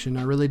comment section.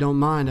 I really don't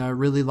mind. I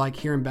really like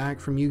hearing back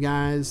from you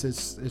guys.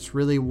 It's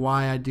really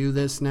why I do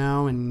this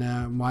now,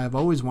 and why I've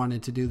always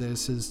wanted to do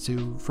this, is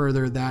to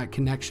further that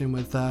connection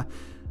with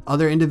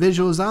other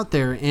individuals out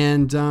there.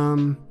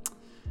 And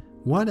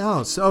what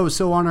else?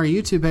 So on our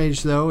YouTube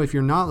page, though, if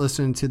you're not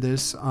listening to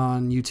this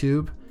on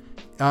YouTube,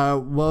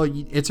 well,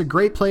 it's a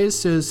great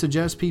place to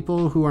suggest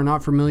people who are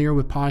not familiar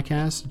with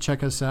podcasts to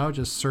check us out.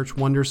 Just search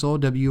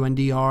Wondersoul,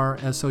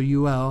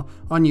 WNDRSOUL,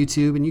 on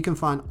YouTube, and you can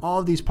find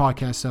all of these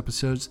podcast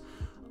episodes,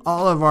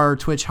 all of our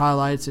Twitch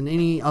highlights, and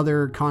any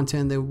other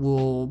content that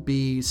will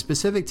be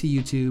specific to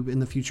YouTube in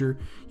the future.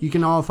 You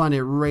can all find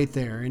it right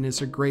there, and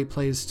it's a great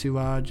place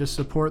to just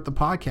support the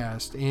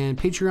podcast. And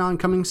Patreon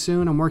coming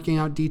soon. I'm working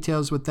out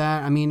details with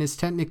that. I mean, it's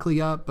technically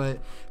up,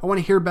 but I want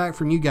to hear back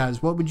from you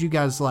guys. What would you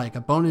guys like?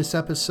 A bonus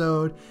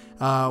episode?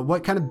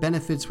 What kind of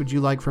benefits would you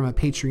like from a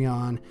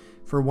Patreon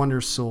for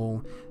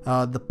Wondersoul,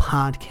 the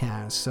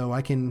podcast? So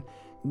I can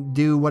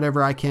do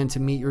whatever I can to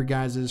meet your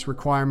guys'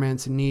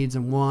 requirements and needs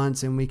and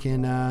wants, and we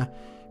can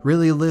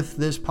really lift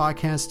this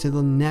podcast to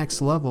the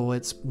next level.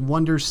 It's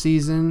Wonder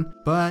season.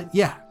 But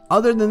yeah,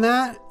 other than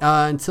that,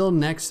 until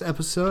next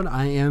episode,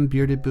 I am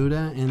Bearded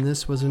Buddha, and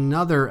this was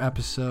another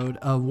episode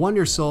of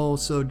Wondersoul.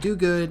 So do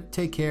good,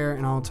 take care,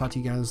 and I'll talk to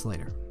you guys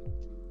later.